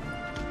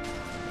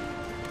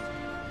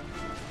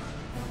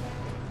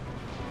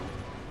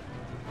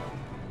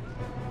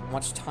 How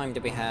much time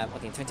do we have?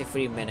 Okay,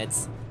 23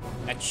 minutes.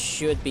 That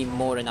should be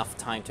more than enough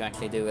time to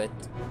actually do it.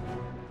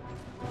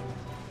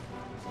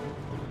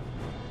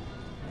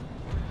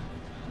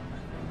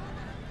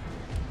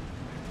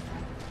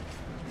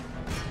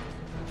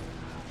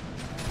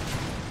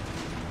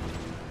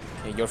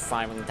 Okay, you're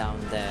firing down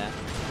there.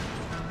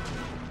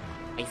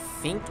 I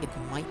think it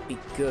might be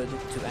good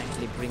to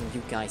actually bring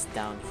you guys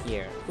down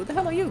here. Who the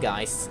hell are you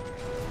guys?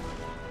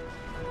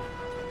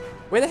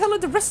 Where the hell are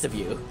the rest of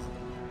you?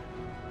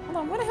 Hold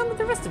on, where the hell are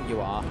the rest of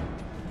you are?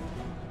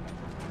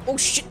 Oh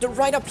shit, they're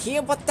right up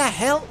here, what the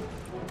hell?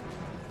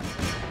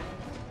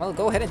 Well,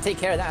 go ahead and take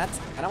care of that.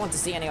 I don't want to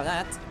see any of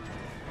that.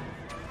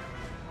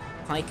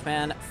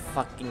 Pikeman,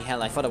 fucking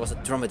hell, I thought it was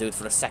a dromedary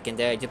for a second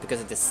there, just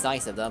because of the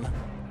size of them.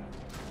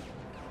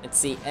 Let's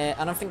see,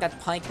 I don't think that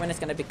pikeman is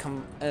gonna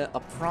become a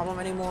problem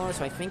anymore,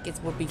 so I think it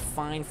would be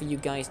fine for you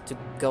guys to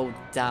go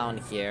down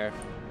here.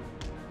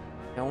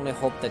 I only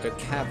hope that their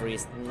cavalry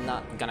is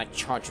not gonna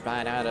charge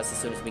right at us as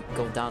soon as we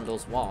go down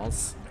those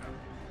walls.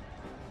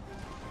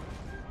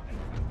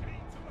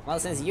 Well,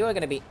 since you're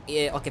gonna be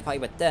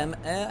occupied with them,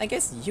 I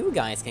guess you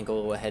guys can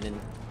go ahead and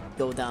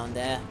go down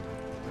there.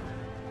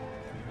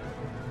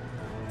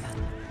 God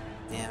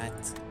damn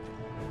it.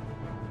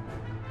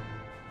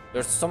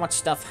 There's so much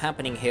stuff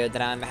happening here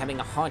that I'm having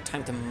a hard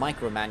time to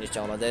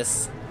micromanage all of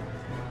this.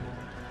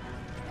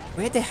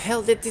 Where the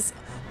hell did this...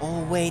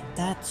 Oh wait,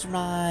 that's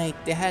right.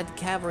 They had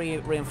cavalry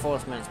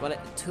reinforcements, well,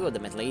 2 of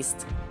them at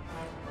least.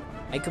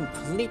 I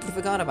completely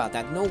forgot about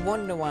that. No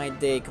wonder why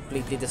they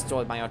completely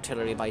destroyed my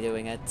artillery by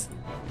doing it.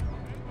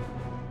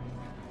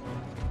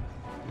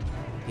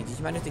 Did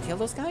you manage to kill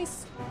those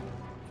guys?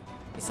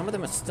 Some of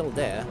them are still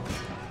there.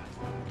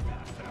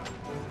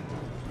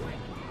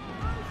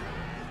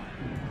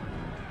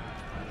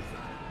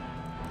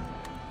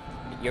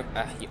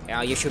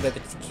 You should be able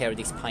to carry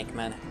these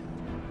pikemen.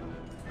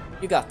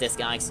 You got this,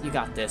 guys. You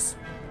got this.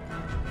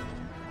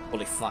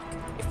 Holy fuck.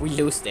 If we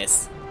lose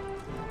this...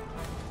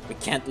 We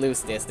can't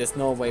lose this. There's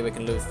no way we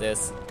can lose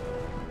this.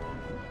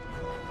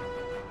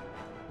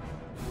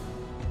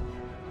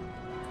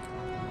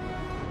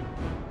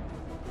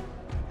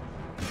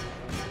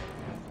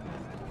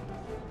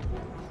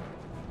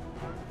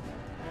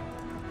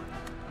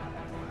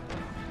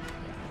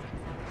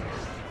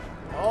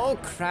 Oh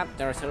crap,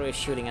 the artillery is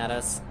shooting at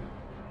us.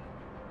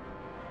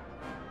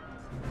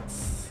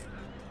 Let's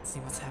see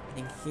what's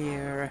happening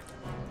here.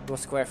 Do a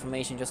square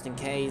formation just in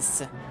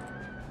case.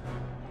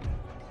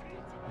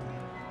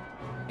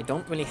 I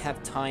don't really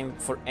have time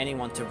for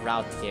anyone to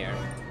rout here.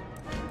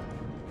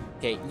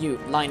 Okay, you,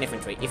 line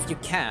infantry, if you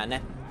can,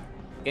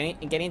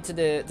 get into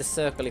the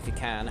circle if you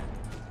can.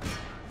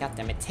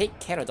 Goddammit, take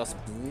care of those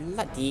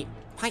bloody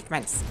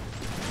pikemen.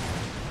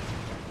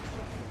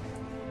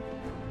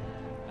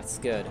 That's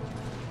good.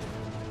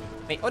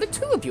 Wait, are the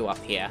 2 of you up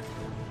here?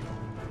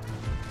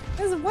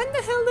 When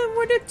the hell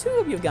were there 2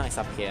 of you guys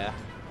up here?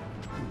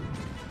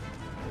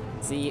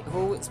 See,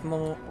 who is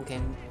more...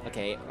 Okay,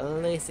 okay,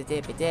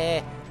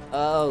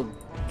 oh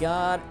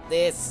god,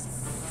 this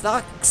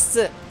sucks!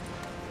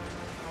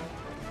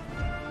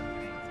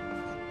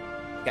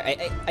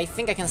 Okay, I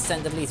think I can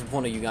send at least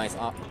one of you guys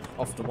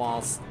off the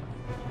walls.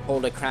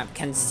 Holy crap,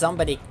 can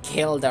somebody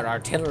kill their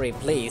artillery,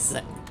 please?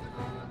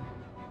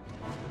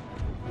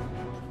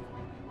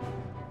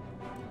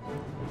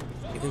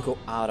 You can go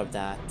out of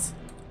that.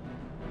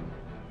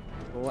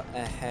 Go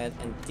ahead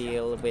and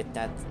deal with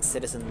that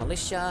citizen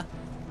militia.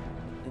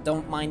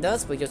 Don't mind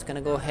us, we're just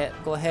gonna go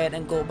ahead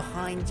and go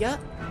behind ya.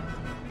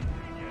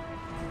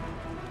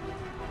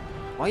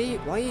 Why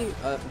are you,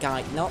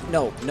 guy, no,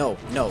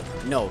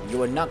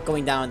 you are not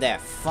going down there,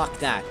 fuck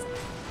that.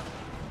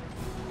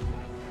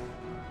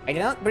 I did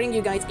not bring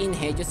you guys in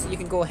here just so you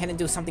can go ahead and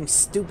do something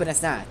stupid as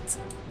that.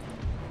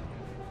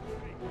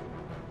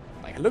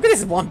 Like, look at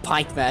this one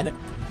pikeman.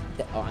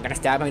 Oh, I'm gonna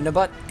stab him in the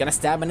butt,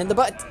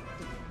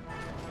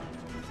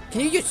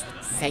 Can you just,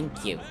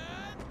 thank you.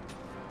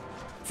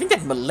 I think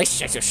that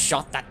militia just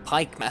shot that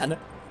pikeman.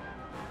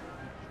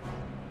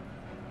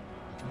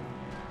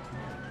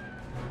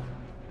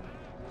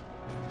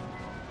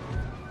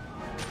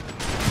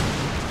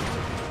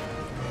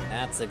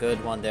 That's a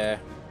good one there.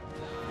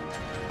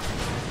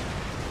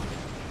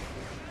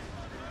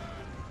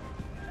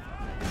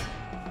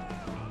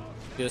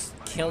 Just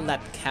kill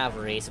that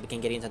cavalry so we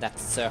can get into that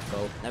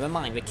circle. Never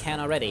mind, we can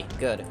already.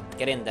 Good.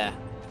 Get in there.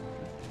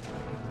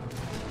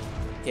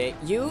 Okay,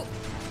 you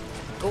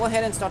go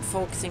ahead and start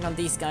focusing on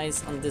these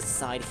guys on this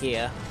side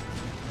here.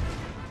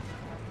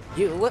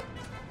 You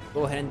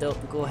go ahead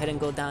and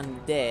go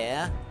down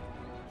there.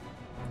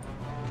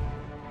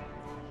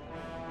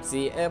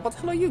 See, what the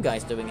hell are you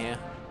guys doing here?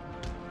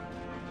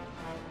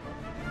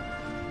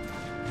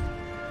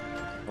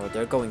 Oh,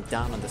 they're going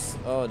down on this.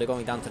 Oh, they're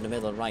going down to the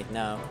middle right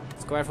now.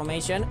 Square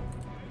formation.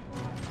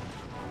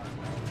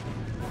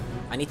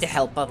 I need to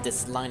help out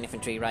this line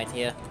infantry right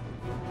here.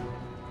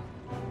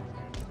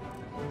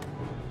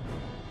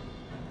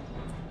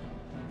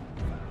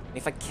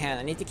 If I can,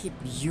 I need to keep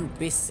you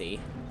busy.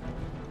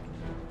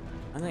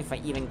 I don't know if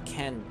I even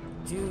can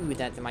do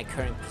that in my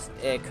current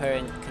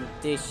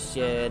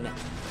condition.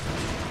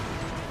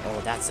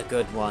 Oh, that's a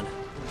good one.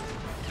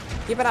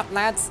 Keep it up,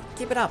 lads.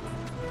 Keep it up.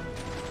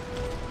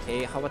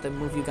 Okay, how about I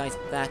move you guys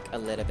back a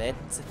little bit?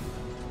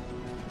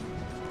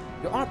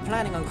 You are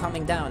planning on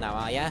coming down now,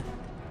 are ya?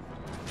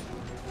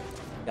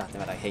 God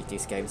damn it, I hate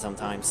these games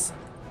sometimes.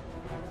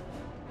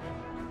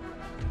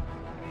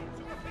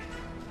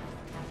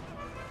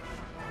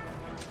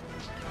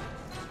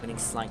 Winning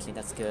slightly,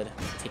 that's good.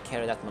 Take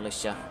care of that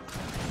militia.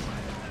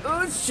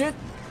 Oh shit!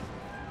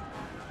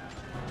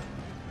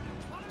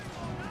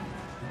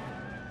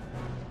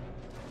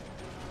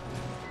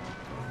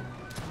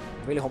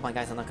 Really hope my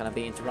guys are not gonna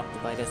be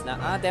interrupted by this now.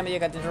 Ah, damn it, you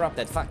got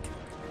interrupted. Fuck.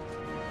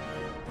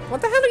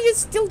 What the hell are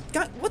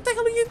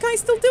you guys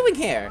still doing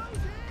here?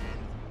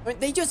 I mean,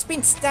 they just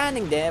been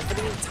standing there for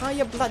the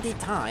entire bloody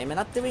time and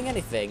not doing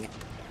anything.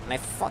 And I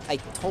thought I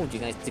told you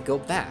guys to go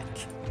back.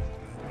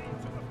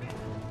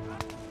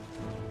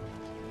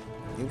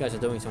 You guys are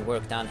doing some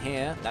work down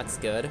here. That's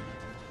good.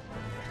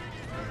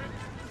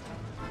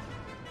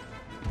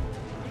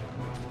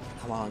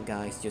 Come on,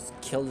 guys, just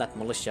kill that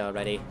militia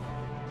already.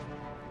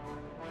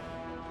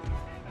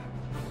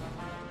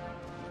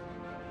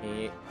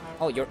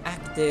 Oh, you're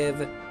active.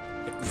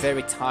 You're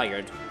very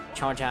tired.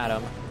 Charge at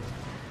him.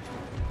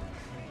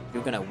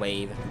 You're gonna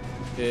wave.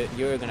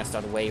 You're gonna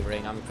start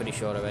wavering, I'm pretty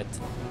sure of it.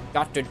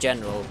 Dr.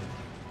 General.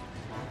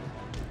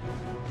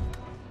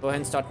 Go ahead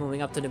and start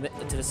moving up to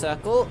the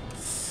circle.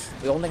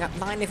 We only got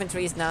 9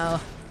 infantries now.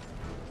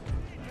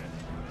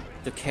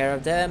 Took care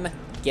of them.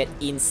 Get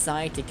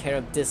inside. Take care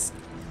of these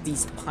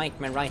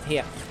pikemen right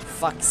here.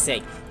 Fuck's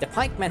sake. The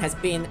pikeman has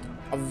been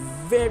a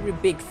very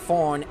big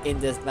thorn in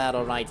this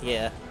battle right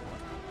here.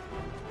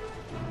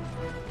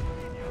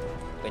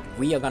 But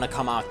we are gonna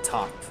come out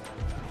top.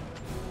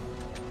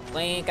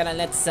 We ain't gonna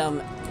let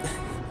some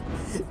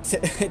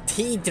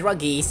tea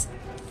druggies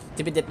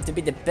to be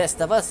the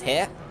best of us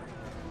here.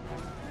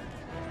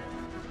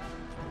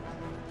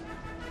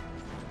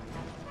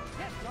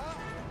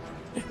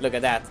 Look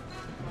at that.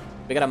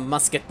 We got a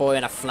musket boy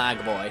and a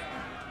flag boy.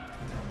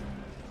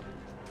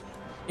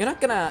 You're not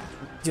gonna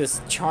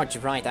just charge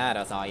right at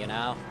us, are you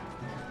now?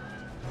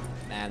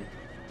 Man,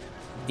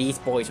 these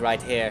boys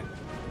right here,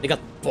 they got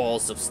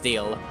balls of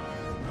steel.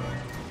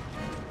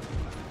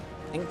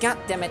 And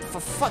goddammit, for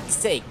fuck's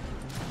sake,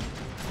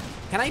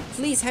 can I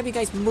please have you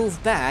guys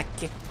move back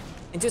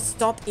and just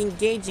stop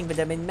engaging with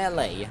them in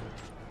melee?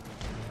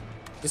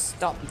 Just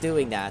stop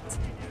doing that.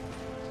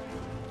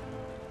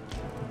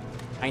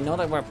 I know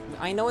that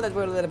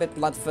we're a little bit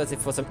bloodthirsty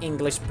for some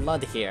English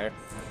blood here,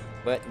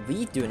 but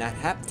we do not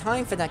have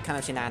time for that kind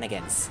of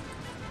shenanigans.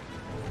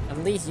 At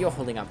least you're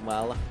holding up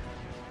well.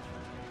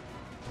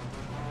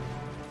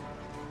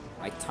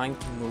 Right, time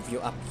to move you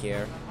up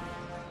here.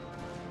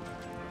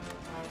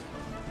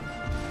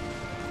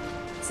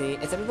 See,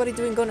 is everybody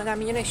doing good on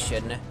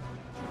ammunition?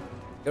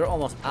 You're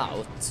almost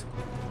out.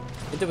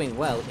 You're doing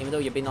well, even though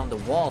you've been on the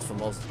wall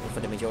for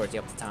the majority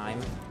of the time.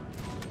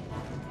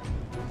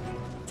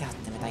 God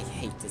damn it, I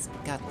hate this.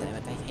 God damn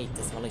it, I hate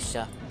this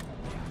militia.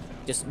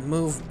 Just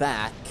move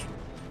back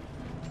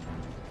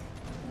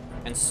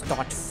and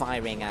start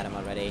firing at him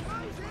already.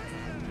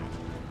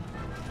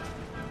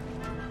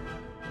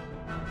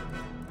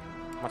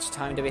 How much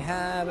time do we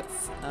have?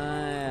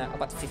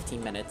 About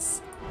 15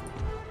 minutes.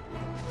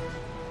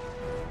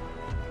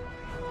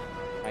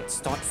 Right,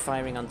 start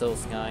firing on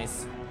those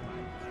guys.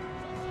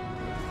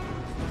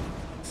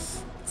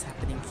 What's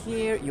happening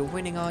here? You're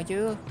winning, are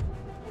you?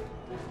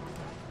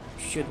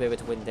 Should be able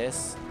to win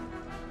this.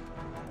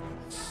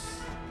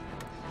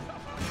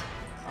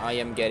 I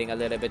am getting a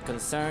little bit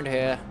concerned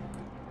here.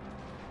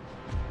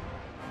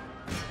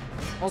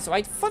 Also,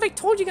 I thought I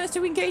told you guys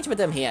to engage with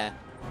them here.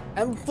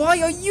 And why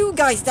are you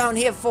guys down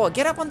here for?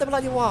 Get up on the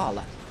bloody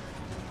wall.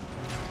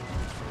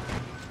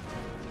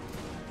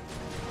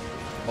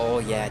 Oh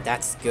yeah,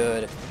 that's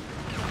good.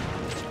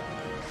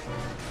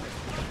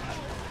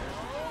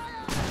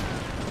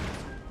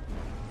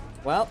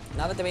 Well,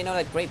 now that we know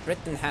that Great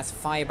Britain has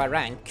fire by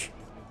rank,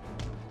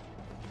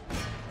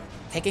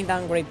 taking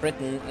down Great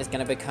Britain is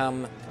gonna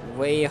become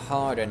way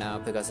harder now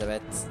because of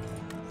it.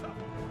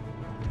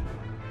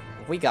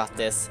 We got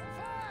this.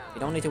 We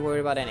don't need to worry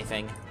about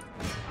anything.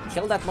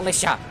 Kill that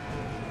militia!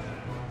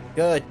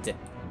 Good.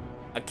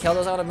 I'll kill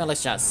those other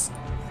militias.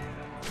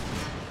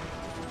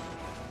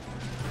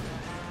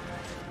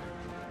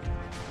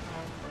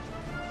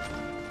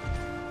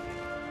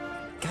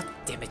 God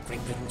damn it,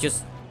 Great Britain,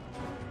 just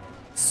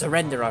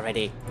surrender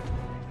already.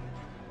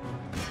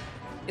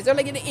 Is there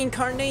like an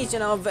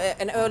incarnation of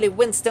an early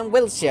Winston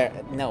Wiltshire?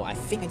 No, I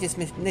think I just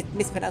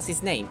mispronounced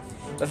his name.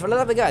 But for the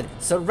love of God,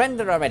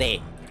 surrender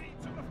already!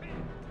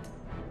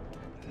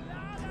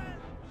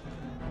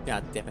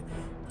 God damn it.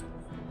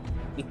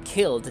 We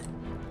killed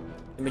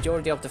the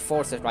majority of the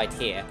forces right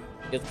here.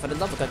 Just for the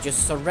love of God,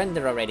 just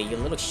surrender already, you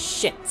little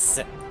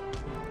shits!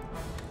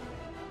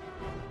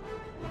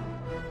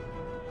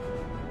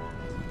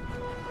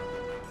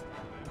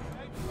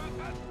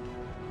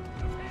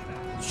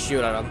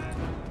 Shoot at him.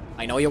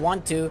 I know you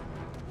want to.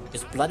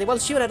 Just bloody well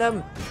shoot at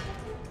him.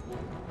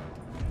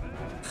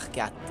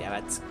 God damn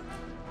it.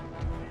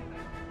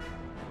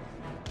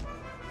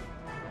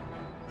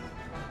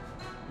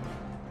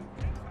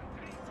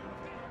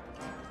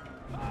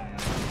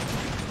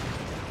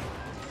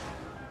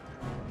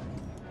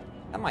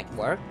 That might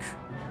work.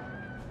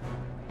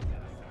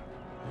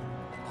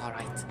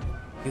 Alright.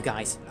 You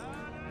guys.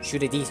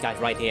 Shoot at these guys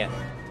right here.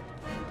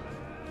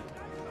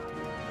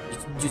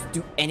 Just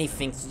do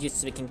anything just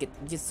so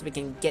we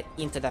can get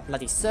into that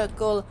bloody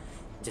circle.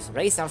 Just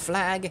raise our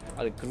flag,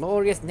 our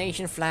glorious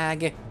nation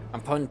flag,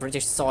 upon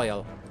British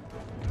soil.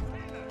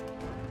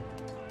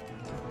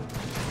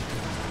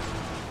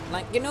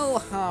 Like, you know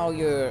how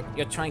you're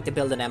trying to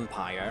build an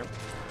empire?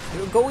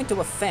 You're going to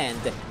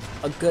offend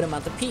a good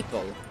amount of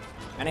people.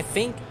 And I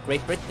think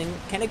Great Britain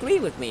can agree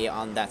with me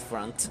on that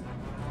front.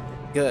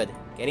 Good.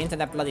 Get into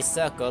that bloody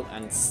circle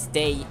and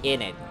stay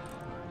in it.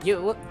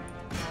 You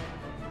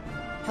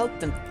help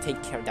them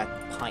take care of that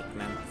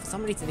pikeman. For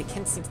some reason they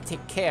can't seem to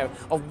take care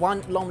of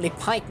one lonely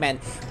pikeman.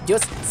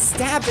 Just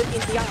stab him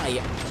in the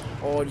eye.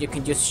 Or you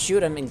can just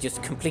shoot him and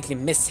just completely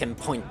miss him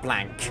point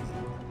blank.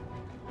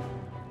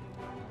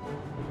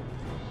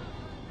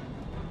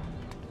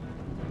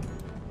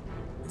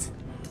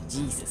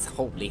 Jesus,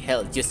 holy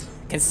hell, just...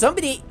 Can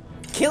somebody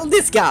kill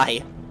this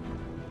guy?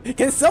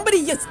 Can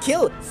somebody just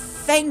kill?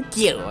 Thank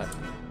you!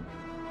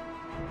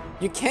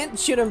 You can't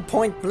shoot him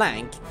point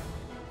blank.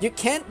 You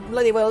can't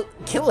bloody well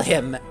kill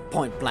him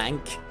point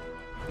blank.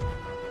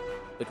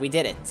 But we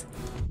did it.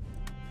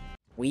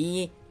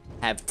 We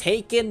have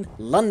taken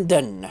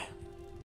London.